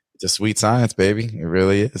a sweet science, baby. It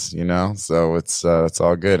really is, so it's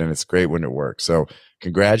all good, and it's great when it works. So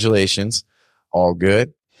congratulations. All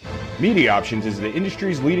good. Media Options is the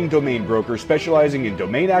industry's leading domain broker specializing in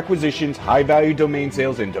domain acquisitions, high-value domain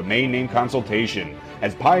sales, and domain name consultation.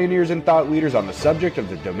 As pioneers and thought leaders on the subject of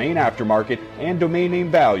the domain aftermarket and domain name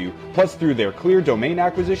value, plus through their clear domain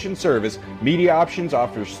acquisition service, Media Options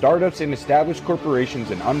offers startups and established corporations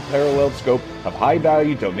an unparalleled scope of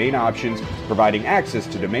high-value domain options, providing access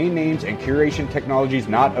to domain names and curation technologies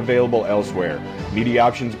not available elsewhere. Media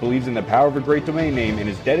Options believes in the power of a great domain name and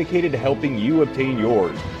is dedicated to helping you obtain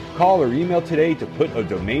yours. Call or email today to put a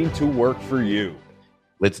domain to work for you.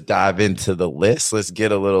 Let's dive into the list. Let's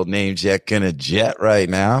get a little NameJet gonna jet right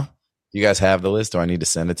now. You guys have the list? Do I need to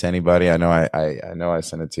send it to anybody? I know I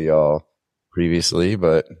sent it to y'all previously,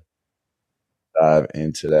 but dive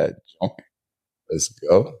into that joint. Let's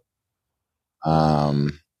go.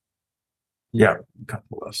 Yeah, got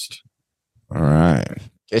the list. All right.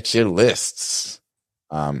 Get your lists.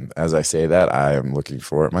 As I say that, I am looking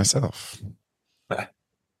for it myself.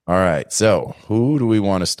 All right. So who do we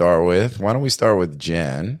want to start with? Why don't we start with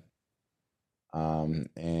Jen?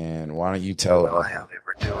 And why don't you tell us? They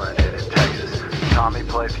were doing it in Texas. Tommy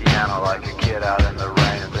played piano like a kid out in the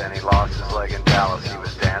rain, and then he lost his leg in Dallas. He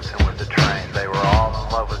was dancing with the train. They were all in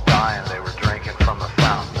love with dying. They were drinking from a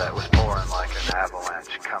fountain that was pouring like an avalanche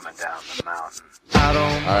coming down the mountain. All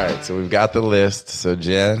right. So we've got the list. So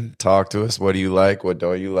Jen, talk to us. What do you like? What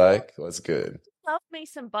don't you like? What's good? Love me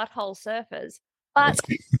some butthole surfers. But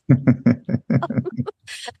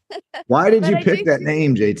why did you pick that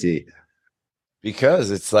name, JT?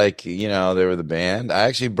 Because it's like, they were the band. I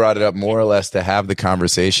actually brought it up more or less to have the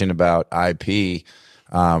conversation about IP,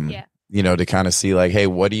 to kind of see like, hey,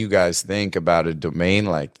 what do you guys think about a domain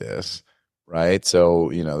like this? Right. So,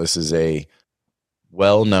 this is a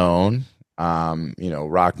well-known,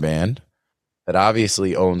 rock band that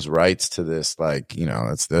obviously owns rights to this. Like,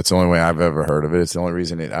 that's the only way I've ever heard of it. It's the only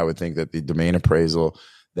reason I would think that the domain appraisal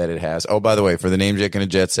that it has. Oh, by the way, for the NameJet and a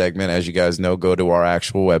Jet segment, as you guys know, go to our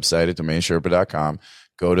actual website at DomainSherpa.com.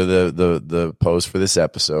 Go to the post for this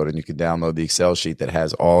episode, and you can download the Excel sheet that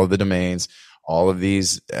has all of the domains, all of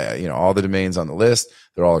these, all the domains on the list.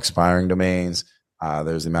 They're all expiring domains.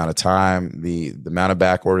 There's the amount of time, the amount of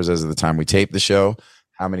back orders as of the time we tape the show,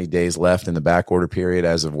 how many days left in the back order period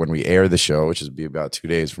as of when we air the show, which would be about 2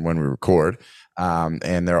 days from when we record.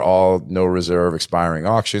 And they're all no reserve expiring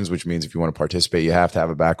auctions, which means if you want to participate, you have to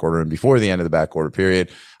have a back order in before the end of the back order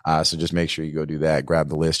period. So just make sure you go do that, grab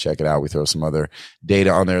the list, check it out. We throw some other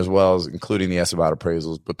data on there as well, as including the S-About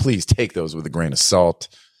appraisals, but please take those with a grain of salt.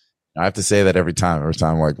 I have to say that every time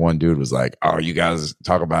like one dude was like, oh, you guys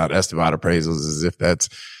talk about S-About appraisals as if that's,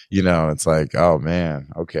 it's like, oh man,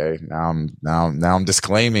 okay. Now I'm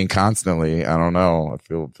disclaiming constantly. I don't know. I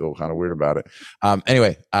feel kind of weird about it.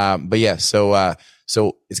 Anyway, but yeah, so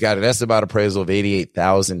it's got an S-About appraisal of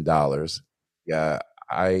 $88,000. Yeah.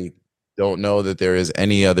 I don't know that there is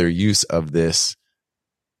any other use of this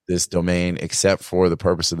domain except for the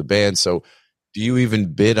purpose of the band. So do you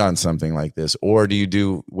even bid on something like this, or do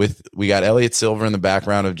you we got Elliot Silver in the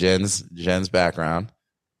background of Jen's background.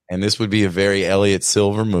 And this would be a very Elliot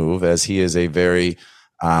Silver move, as he is a very,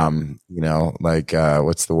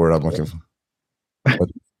 what's the word I'm looking for?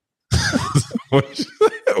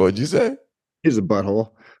 What'd you say? He's a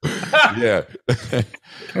butthole. Yeah.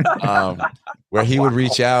 Where he would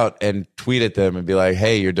reach out and tweet at them and be like,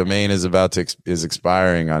 "Hey, your domain is is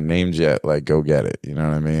expiring on NameJet. Like, go get it." You know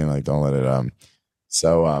what I mean? Like, don't let it.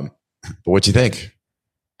 But what you think?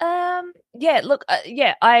 Yeah, look,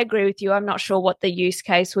 yeah, I agree with you. I'm not sure what the use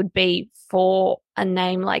case would be for a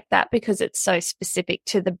name like that because it's so specific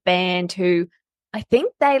to the band who I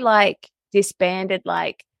think they like disbanded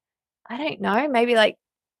like, I don't know, maybe like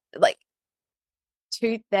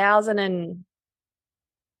 2000 and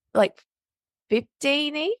like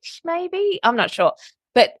 15-ish maybe. I'm not sure.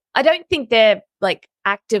 But I don't think they're like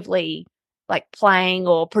actively like playing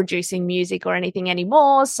or producing music or anything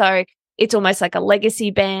anymore. So it's almost like a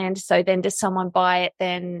legacy band. So then does someone buy it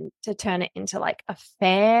then to turn it into like a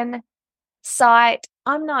fan site?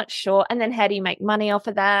 I'm not sure. And then how do you make money off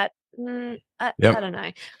of that? I don't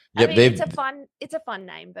know. Yep, I mean, it's a fun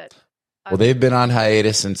name, but they've been on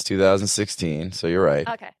hiatus since 2016. So you're right.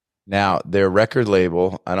 Okay. Now their record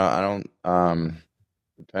label, I don't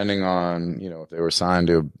depending on, if they were signed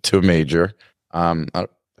to a major,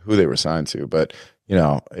 who they were signed to, but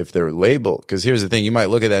if they're labeled, because here's the thing, you might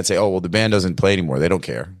look at that and say, oh, well, the band doesn't play anymore. They don't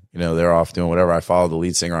care. They're off doing whatever. I follow the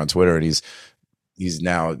lead singer on Twitter and he's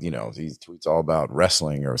now, he tweets all about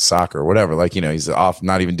wrestling or soccer or whatever. Like, he's off,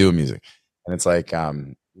 not even doing music. And it's like,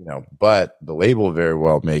 but the label very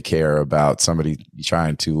well may care about somebody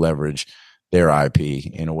trying to leverage their IP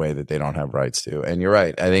in a way that they don't have rights to. And you're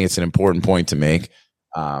right. I think it's an important point to make,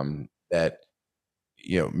 that,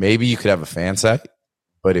 maybe you could have a fan site,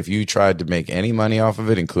 but if you tried to make any money off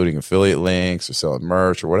of it, including affiliate links or selling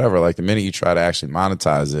merch or whatever, like the minute you try to actually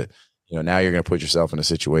monetize it, now you're going to put yourself in a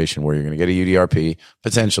situation where you're going to get a UDRP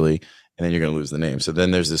potentially, and then you're going to lose the name. So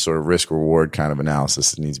then there's this sort of risk reward kind of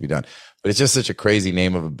analysis that needs to be done. But it's just such a crazy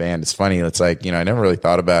name of a band. It's funny. It's like, I never really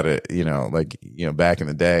thought about it, back in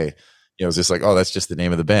the day, it was just like, oh, that's just the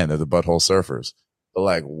name of the band. They're the Butthole Surfers. But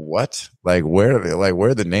like, what? Like, where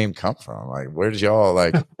did the name come from? Like, where did y'all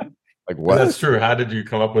like what? That's true. How did you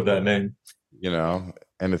come up with that name?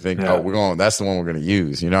 And to think, that's the one we're going to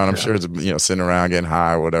use, and I'm sure it's, sitting around getting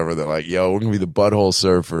high or whatever. They're like, yo, we're going to be the Butthole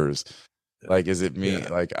Surfers. Like, is it me? Yeah.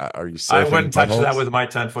 Like, are you surfing I wouldn't touch buttholes? that with my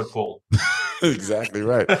 10-foot pole. Exactly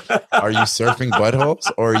right. Are you surfing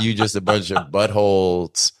buttholes, or are you just a bunch of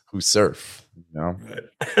buttholes who surf?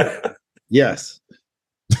 Yes.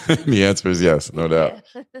 The answer is yes, no doubt.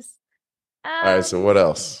 All right, so what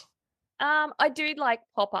else? I do like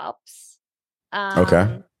pop-ups.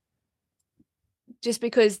 Okay. Just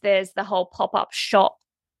because there's the whole pop-up shop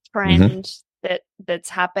trend that's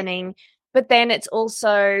happening. But then it's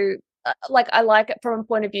also like, I like it from a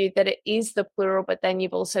point of view that it is the plural, but then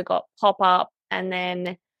you've also got pop-up, and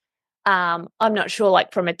then I'm not sure,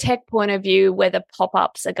 like from a tech point of view, whether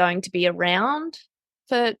pop-ups are going to be around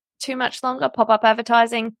for too much longer, pop-up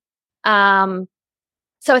advertising.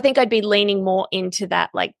 So I think I'd be leaning more into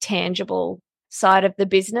that like tangible side of the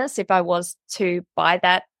business. If I was to buy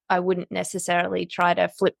that, I wouldn't necessarily try to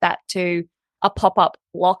flip that to a pop-up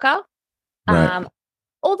locker. Right.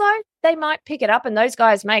 Although they might pick it up and those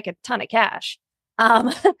guys make a ton of cash.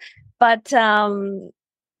 But that's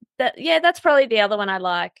probably the other one I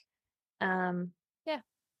like. All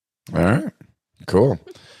right. Cool.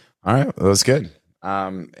 All right. Well, that's good.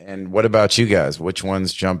 And what about you guys? Which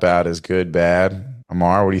ones jump out as good, bad?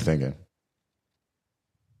 Ammar, what are you thinking?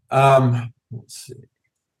 Let's see.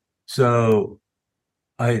 So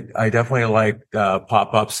I definitely like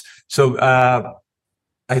pop-ups. So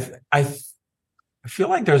I feel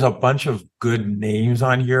like there's a bunch of good names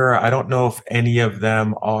on here. I don't know if any of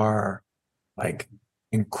them are like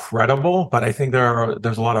incredible, but I think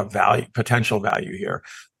there's a lot of potential value here.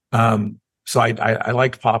 So I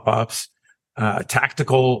like pop-ups.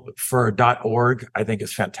 Tactical for .org, I think,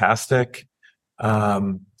 is fantastic.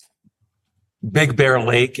 Big Bear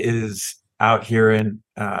Lake is out here in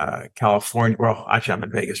California. Well, actually, I'm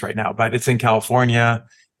in Vegas right now, but it's in California,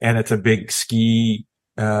 and it's a big ski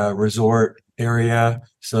resort area.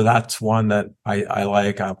 So that's one that I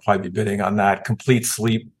like. I'll probably be bidding on that. Complete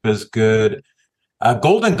Sleep is good.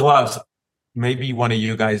 Golden Gloves, maybe one of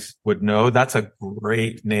you guys would know. That's a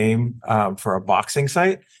great name for a boxing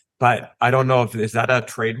site. But I don't know is that a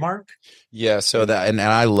trademark? Yeah, so that and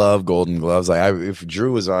I love Golden Gloves. Like, if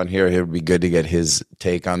Drew was on here, it would be good to get his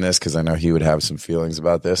take on this because I know he would have some feelings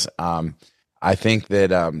about this. I think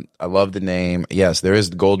that I love the name. Yes, there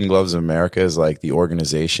is Golden Gloves of America is like the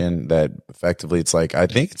organization that effectively it's like I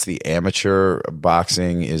think it's the amateur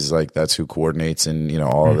boxing is like that's who coordinates and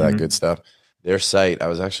all of that good stuff. Their site, I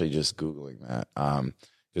was actually just Googling that.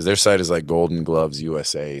 because their site is like Golden Gloves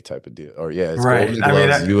USA type of deal, or it's Right.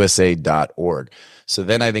 goldenglovesusa.org. So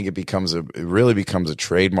then I think it really becomes a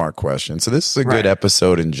trademark question. So this is a good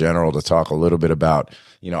episode in general to talk a little bit about,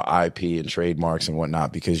 IP and trademarks and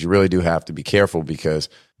whatnot, because you really do have to be careful, because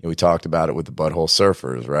we talked about it with the butthole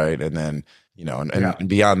surfers, right? And then, and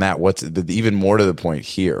beyond that, what's even more to the point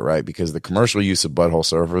here, right? Because the commercial use of butthole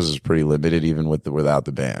surfers is pretty limited, even without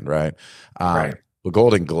the band, right? But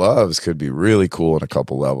Golden Gloves could be really cool in a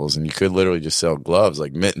couple levels, and you could literally just sell gloves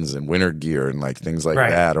like mittens and winter gear and like things like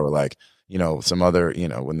that, or like some other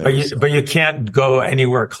but you can't go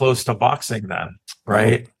anywhere close to boxing then,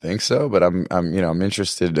 right? I don't think so, but I'm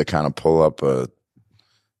interested to kind of pull up a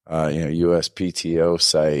USPTO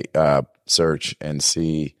site search and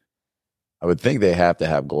see. I would think they have to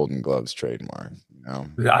have Golden Gloves trademark.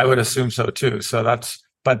 I would assume so too. So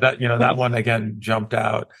that one again jumped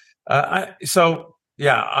out.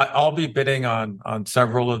 I'll be bidding on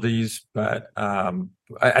several of these, but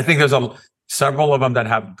I think there's several of them that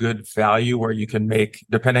have good value where you can make,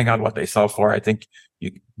 depending on what they sell for. I think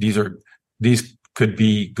these could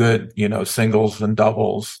be good, singles and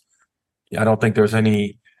doubles. I don't think there's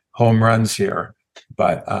any home runs here,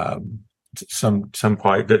 but some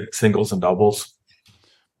quite good singles and doubles.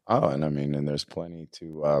 Oh, and there's plenty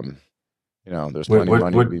to there's plenty of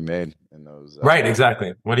money to be made in those. Right,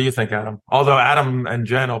 exactly. What do you think, Adam? Although Adam and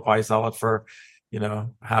Jen will probably sell it for,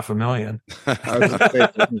 $500,000. I was gonna say,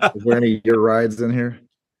 is there any your rides in here?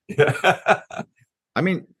 Yeah. I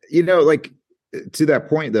mean, like to that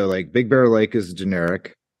point though, like Big Bear Lake is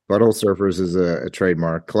generic, Butthole Surfers is a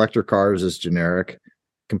trademark, Collector Cars is generic,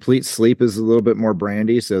 Complete Sleep is a little bit more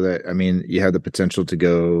brandy, so that you have the potential to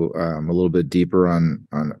go a little bit deeper on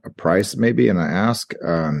a price maybe and I ask.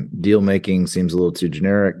 Deal Making seems a little too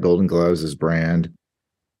generic. Golden Gloves is brand.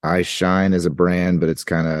 I Shine is a brand, but it's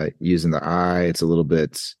kind of using the I. It's a little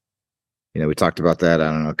bit, we talked about that, I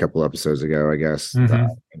don't know, a couple episodes ago, I guess. Mm-hmm.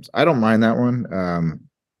 I don't mind that one.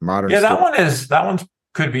 Modern. Yeah, that one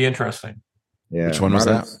could be interesting. Yeah. Which one was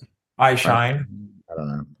that? I Shine. I don't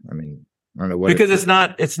know. I don't know what, because it's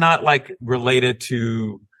not like related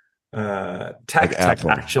to tech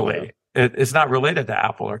actually. It's not related to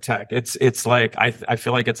Apple or tech. It's like I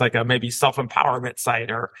feel like it's like a maybe self-empowerment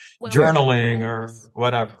site or journaling or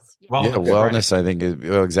whatever. Wellness. I think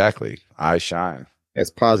exactly. I Shine. It's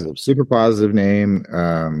positive, super positive name,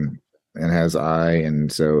 and has I, and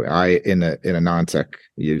so I in a non-tech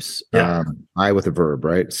use. I with a verb,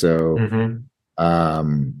 right? So,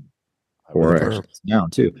 or actually noun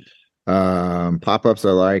too. Pop-ups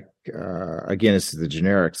I like. Again, it's the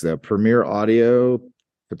generics. The Premier Audio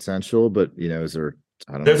potential, but is there?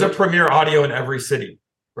 I don't know. There's a Premier Audio in every city,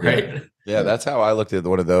 right? Yeah, that's how I looked at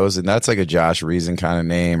one of those, and that's like a Josh Reason kind of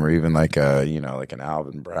name, or even like a like an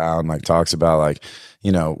Alvin Brown, like talks about like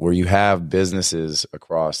where you have businesses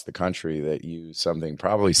across the country that use something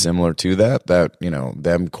probably similar to that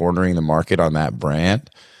them cornering the market on that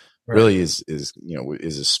brand. Really is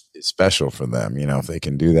special for them, if they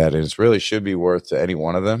can do that, and it really should be worth to any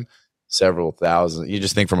one of them several thousand. You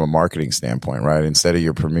just think from a marketing standpoint, right? Instead of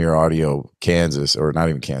your Premier Audio Kansas, or not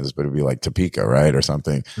even Kansas, but it'd be like Topeka, right, or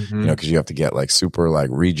something, because you have to get like super like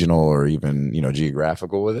regional or even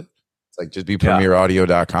geographical with it. It's like just be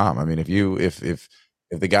premieraudio.com. I mean, if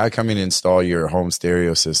the guy coming to install your home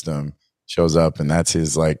stereo system shows up and that's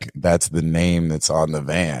the name that's on the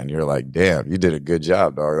van, you're like, damn, you did a good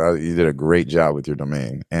job, dog. You did a great job with your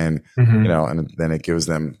domain. And and then it gives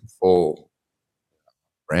them full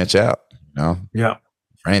branch out,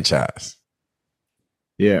 franchise.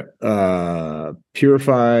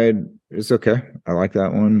 Purified is okay. I like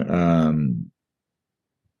that one.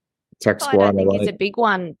 Tech Squad, I think it's a big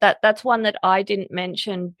one. That's one that I didn't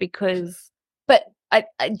mention because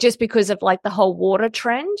of like the whole water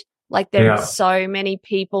trend. Like there are so many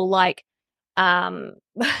people like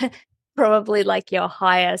probably like your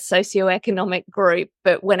higher socioeconomic group,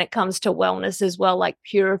 but when it comes to wellness as well, like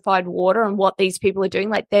purified water and what these people are doing,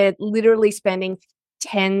 like they're literally spending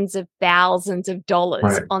tens of thousands of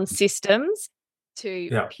dollars on systems to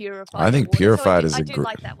purify. I think water. purified I do great.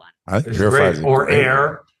 like that one. I think purified is or great.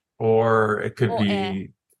 air, or it could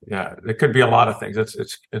be it could be a lot of things.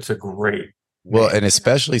 It's a great. Well, and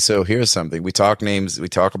especially so, here's something. We talk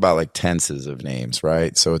about like tenses of names,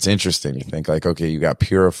 right? So it's interesting. You think like, okay, you got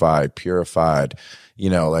purified,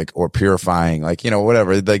 like, or purifying, like,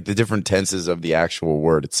 whatever, like the different tenses of the actual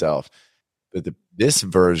word itself. But this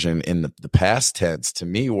version in the past tense to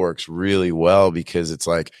me works really well, because it's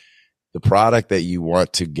like the product that you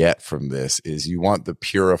want to get from this is you want the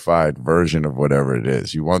purified version of whatever it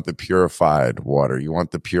is. You want the purified water. You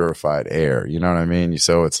want the purified air. You know what I mean?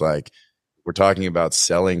 So it's like, we're talking about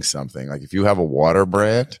selling something. Like if you have a water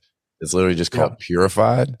brand, it's literally just called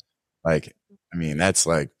Purified. Like, I mean, that's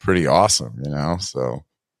like pretty awesome, So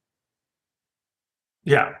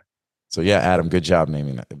yeah. So yeah, Adam, good job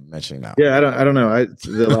mentioning that. Yeah, I don't know.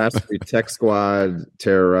 The last three, Tech Squad,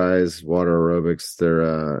 Terrorize, Water Aerobics.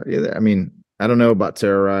 They're I mean, I don't know about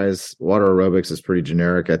Terrorize. Water Aerobics is pretty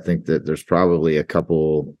generic. I think that there's probably a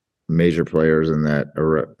couple major players in that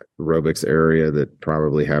aerobics area that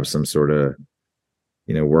probably have some sort of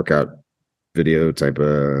workout video type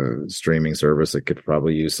of streaming service that could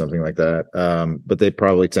probably use something like that. But they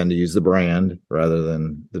probably tend to use the brand rather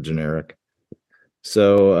than the generic.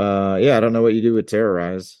 So I don't know what you do with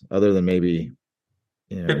Terrorize other than maybe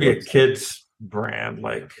could be a kid's brand,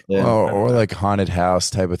 like or like haunted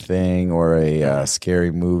house type of thing, or a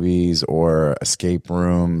scary movies or escape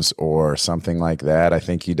rooms or something like that. I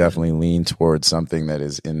think you definitely lean towards something that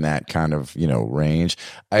is in that kind of range.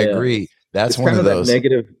 I agree. That's one of those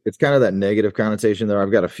negative. It's kind of that negative connotation there.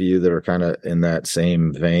 I've got a few that are kind of in that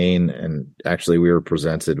same vein, and actually we were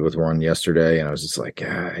presented with one yesterday, and I was just like,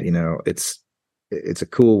 it's a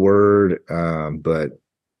cool word, but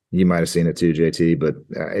you might have seen it too, JT. But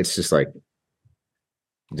it's just like,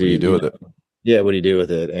 what do you do with it? Yeah, what do you do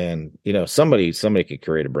with it? And somebody could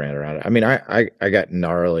create a brand around it. I mean, I got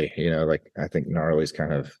Gnarly. Like I think Gnarly's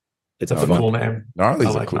kind of it's a cool name.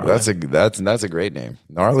 Gnarly's a cool. Gnarly. That's a great name.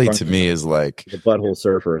 Gnarly to me is like the Butthole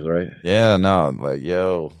Surfers, right? Yeah, no, like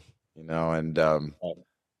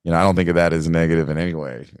and I don't think of that as negative in any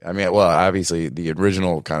way. I mean, well, obviously the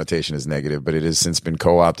original connotation is negative, but it has since been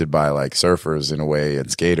co-opted by like surfers in a way and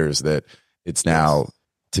skaters that it's now,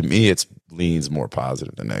 to me, it leans more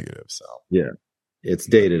positive than negative. So yeah, it's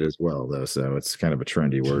dated as well though, so it's kind of a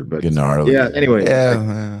trendy word. But Gnarly. Yeah. Anyway,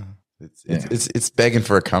 it's begging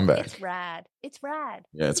for a comeback. It's rad.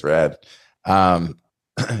 Yeah, it's rad.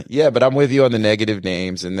 Yeah, but I'm with you on the negative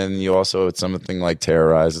names. And then you also, it's something like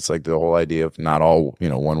Terrorize. It's like the whole idea of not all,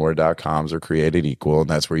 oneword.coms are created equal. And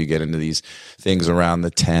that's where you get into these things around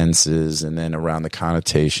the tenses and then around the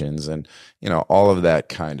connotations and, all of that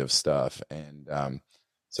kind of stuff. And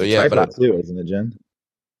so, yeah. Typo too, isn't it, Jen?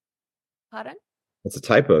 Pardon? It's a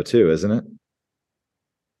typo too, isn't it?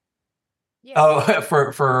 Yeah. Oh,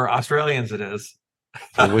 for Australians it is.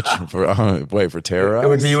 For Terrorize? It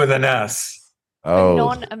would be with an S. Oh, for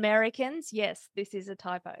non-Americans, yes, this is a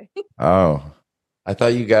typo. Oh, I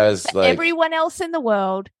thought you guys For everyone else in the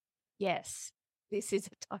world, yes, this is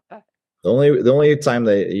a typo. The only time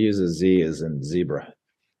they use a Z is in zebra.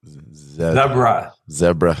 Zebra.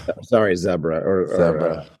 Sorry, zebra or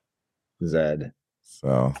Zebra. Zed.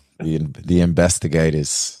 So the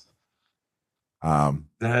investigators.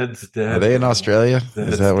 Zed's dead. Are they in Australia?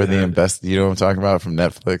 Zed's Is that where dead. you know what I'm talking about from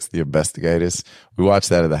Netflix? The investigators. We watch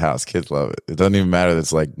that at the house. Kids love it. It doesn't even matter that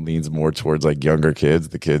it's like leans more towards like younger kids.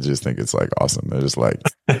 The kids just think it's like awesome. They're just like.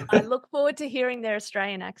 I look forward to hearing their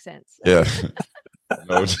Australian accents. Yeah.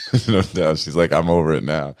 No doubt. She's like, I'm over it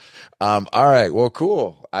now. All right. Well,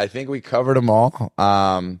 cool. I think we covered them all.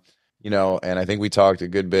 And I think we talked a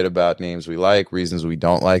good bit about names we like, reasons we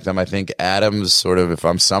don't like them. I think Adam's sort of, if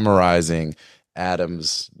I'm summarizing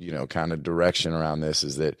Adam's, kind of direction around this,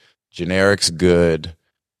 is that generic's good,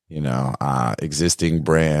 existing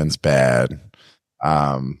brands bad,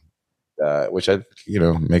 which I,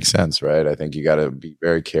 makes sense, right? I think you got to be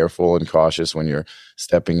very careful and cautious when you're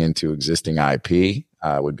stepping into existing IP.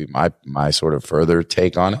 Would be my sort of further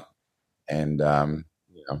take on it, and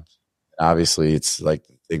obviously it's like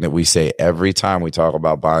the thing that we say every time we talk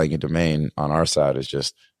about buying a domain on our side is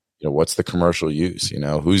just. What's the commercial use?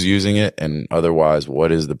 Who's using it, and otherwise,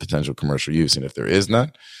 what is the potential commercial use? And if there is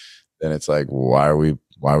none, then it's like, why are we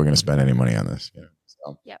going to spend any money on this?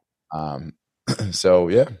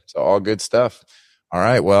 So all good stuff. All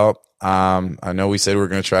right, well, I know we said we were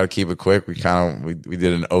going to try to keep it quick. We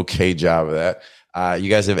did an okay job of that. You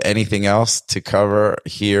guys have anything else to cover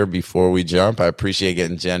here before we jump? I appreciate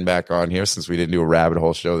getting Jen back on here since we didn't do a rabbit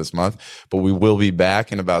hole show this month, but we will be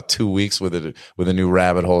back in about 2 weeks with a new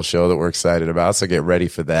rabbit hole show that we're excited about. So get ready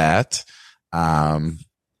for that. I'm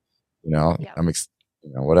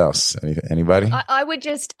what else? Anybody? I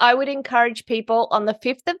would encourage people on the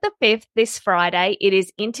 5th of the 5th, this Friday, it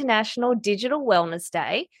is International Digital Wellness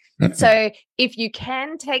Day. So if you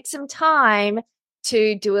can take some time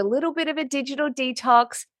to do a little bit of a digital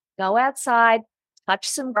detox, go outside, touch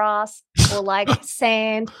some grass or like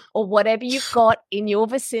sand or whatever you've got in your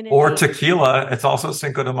vicinity. Or tequila. It's also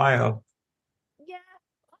Cinco de Mayo. Yeah.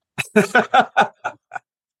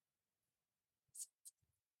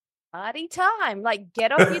 Party time. Like,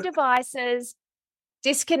 get off your devices,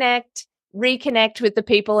 disconnect, reconnect with the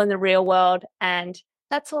people in the real world, and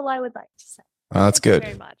That's all I would like to say. Oh, that's Thank good. you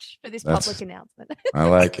very much for this public announcement. I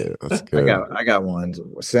like it. That's good. I got one.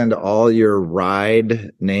 Send all your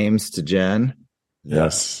ride names to Jen.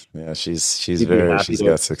 Yes. Yeah. She's She's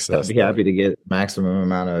got success. I'd be happy to get maximum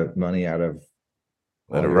amount of money out of.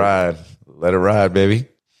 Let it ride. Let it ride, baby.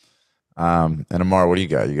 And Ammar, what do you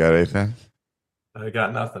got? You got anything? I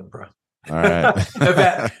got nothing, bro. All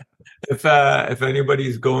right. If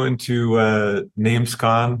anybody's going to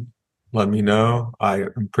NamesCon, let me know.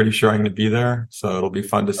 I'm pretty sure I'm going to be there, so it'll be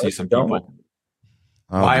fun to see some people.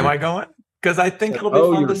 Why am I going? Because I think it'll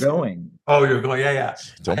be fun to see. Going. Oh, you're going. Yeah.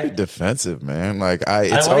 Don't be defensive, man. Like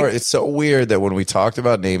it's so weird that when we talked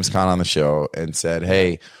about NamesCon on the show and said,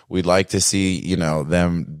 "Hey, we'd like to see,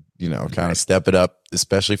 them, kind of step it up,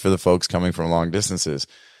 especially for the folks coming from long distances."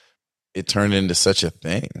 It turned into such a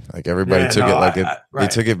thing. Like everybody took it they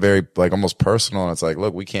took it very like almost personal. And it's like,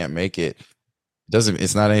 look, we can't make it.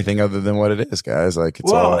 It's not anything other than what it is, guys. Like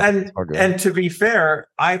it's all good. And to be fair,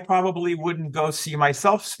 I probably wouldn't go see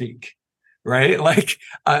myself speak, right? Like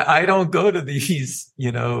I don't go to these,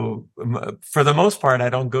 for the most part, I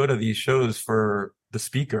don't go to these shows for the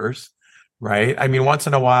speakers, right? I mean, once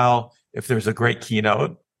in a while, if there's a great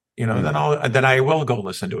keynote, then I will go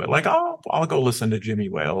listen to it. Like I'll go listen to Jimmy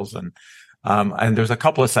Wales and there's a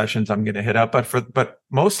couple of sessions I'm going to hit up, but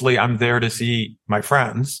mostly I'm there to see my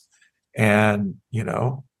friends and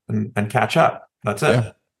and catch up. That's it.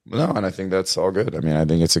 Yeah. No, and I think that's all good. I mean, I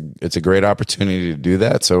think it's a great opportunity to do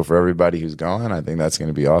that. So for everybody who's going, I think that's going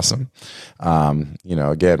to be awesome.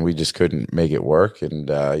 Again, we just couldn't make it work, and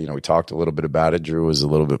we talked a little bit about it. Drew was a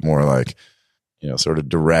little bit more like, sort of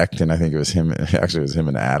direct. And I think it was him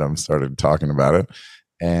and Adam started talking about it.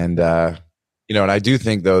 And, and I do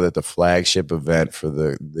think though, that the flagship event for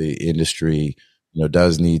the industry,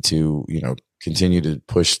 does need to, continue to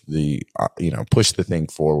push the thing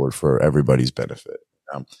forward for everybody's benefit.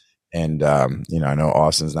 I know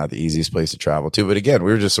Austin's not the easiest place to travel to, but again,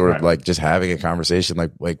 we were just sort of like just having a conversation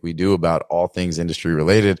like we do about all things industry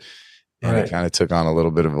related. And it kind of took on a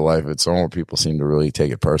little bit of a life of its own where people seem to really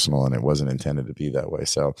take it personal, and it wasn't intended to be that way.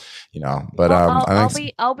 So, but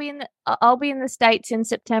I'll be in the States in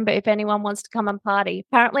September if anyone wants to come and party.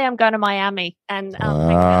 Apparently, I'm going to Miami and hang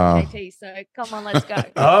out with JT. So come on, let's go.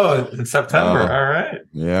 Oh, in September. All right.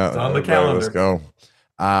 Yeah, it's on the calendar. Let's go.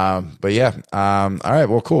 But yeah. All right.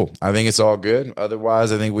 Well, cool. I think it's all good.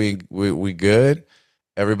 Otherwise, I think we good.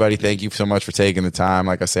 Everybody, thank you so much for taking the time.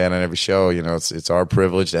 Like I said on every show, it's our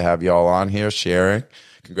privilege to have y'all on here sharing.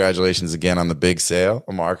 Congratulations again on the big sale.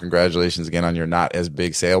 Ammar, congratulations again on your not as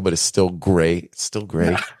big sale, but it's still great. It's still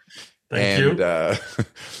great. Thank you.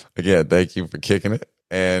 Again, thank you for kicking it.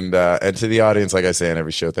 And to the audience, like I say on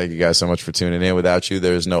every show, thank you guys so much for tuning in. Without you,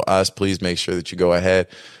 there is no us. Please make sure that you go ahead.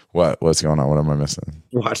 What's going on? What am I missing?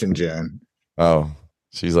 Watching Jen. Oh,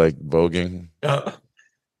 she's like voguing.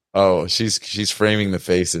 Oh, she's framing the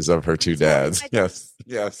faces of her two dads. Yes,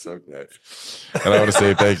 okay. And I want to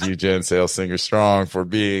say thank you, Jen Sales Singer Strong, for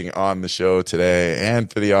being on the show today,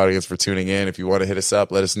 and for the audience for tuning in. If you want to hit us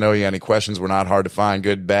up, let us know you got any questions. We're not hard to find,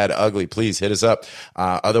 good, bad, ugly. Please hit us up.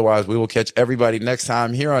 Otherwise, we will catch everybody next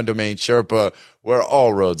time here on Domain Sherpa, where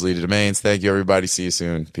all roads lead to domains. Thank you, everybody. See you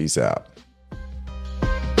soon. Peace out.